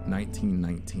in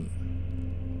 1919.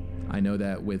 I know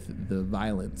that with the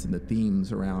violence and the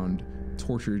themes around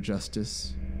torture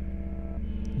justice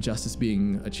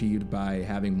being achieved by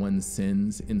having one's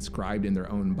sins inscribed in their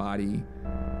own body,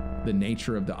 the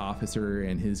nature of the officer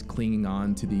and his clinging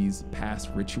on to these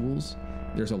past rituals,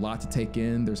 there's a lot to take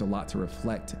in, there's a lot to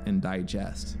reflect and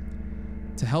digest.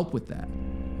 To help with that,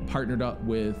 I partnered up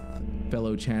with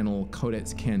fellow channel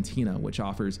Codex Cantina, which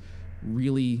offers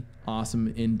really awesome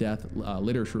in-depth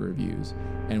literature reviews,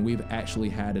 and we've actually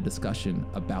had a discussion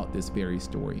about this very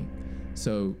story.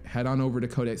 So head on over to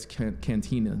Codex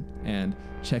Cantina and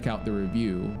check out the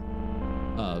review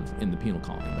of In the Penal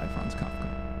Colony by Franz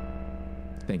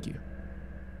Kafka. Thank you.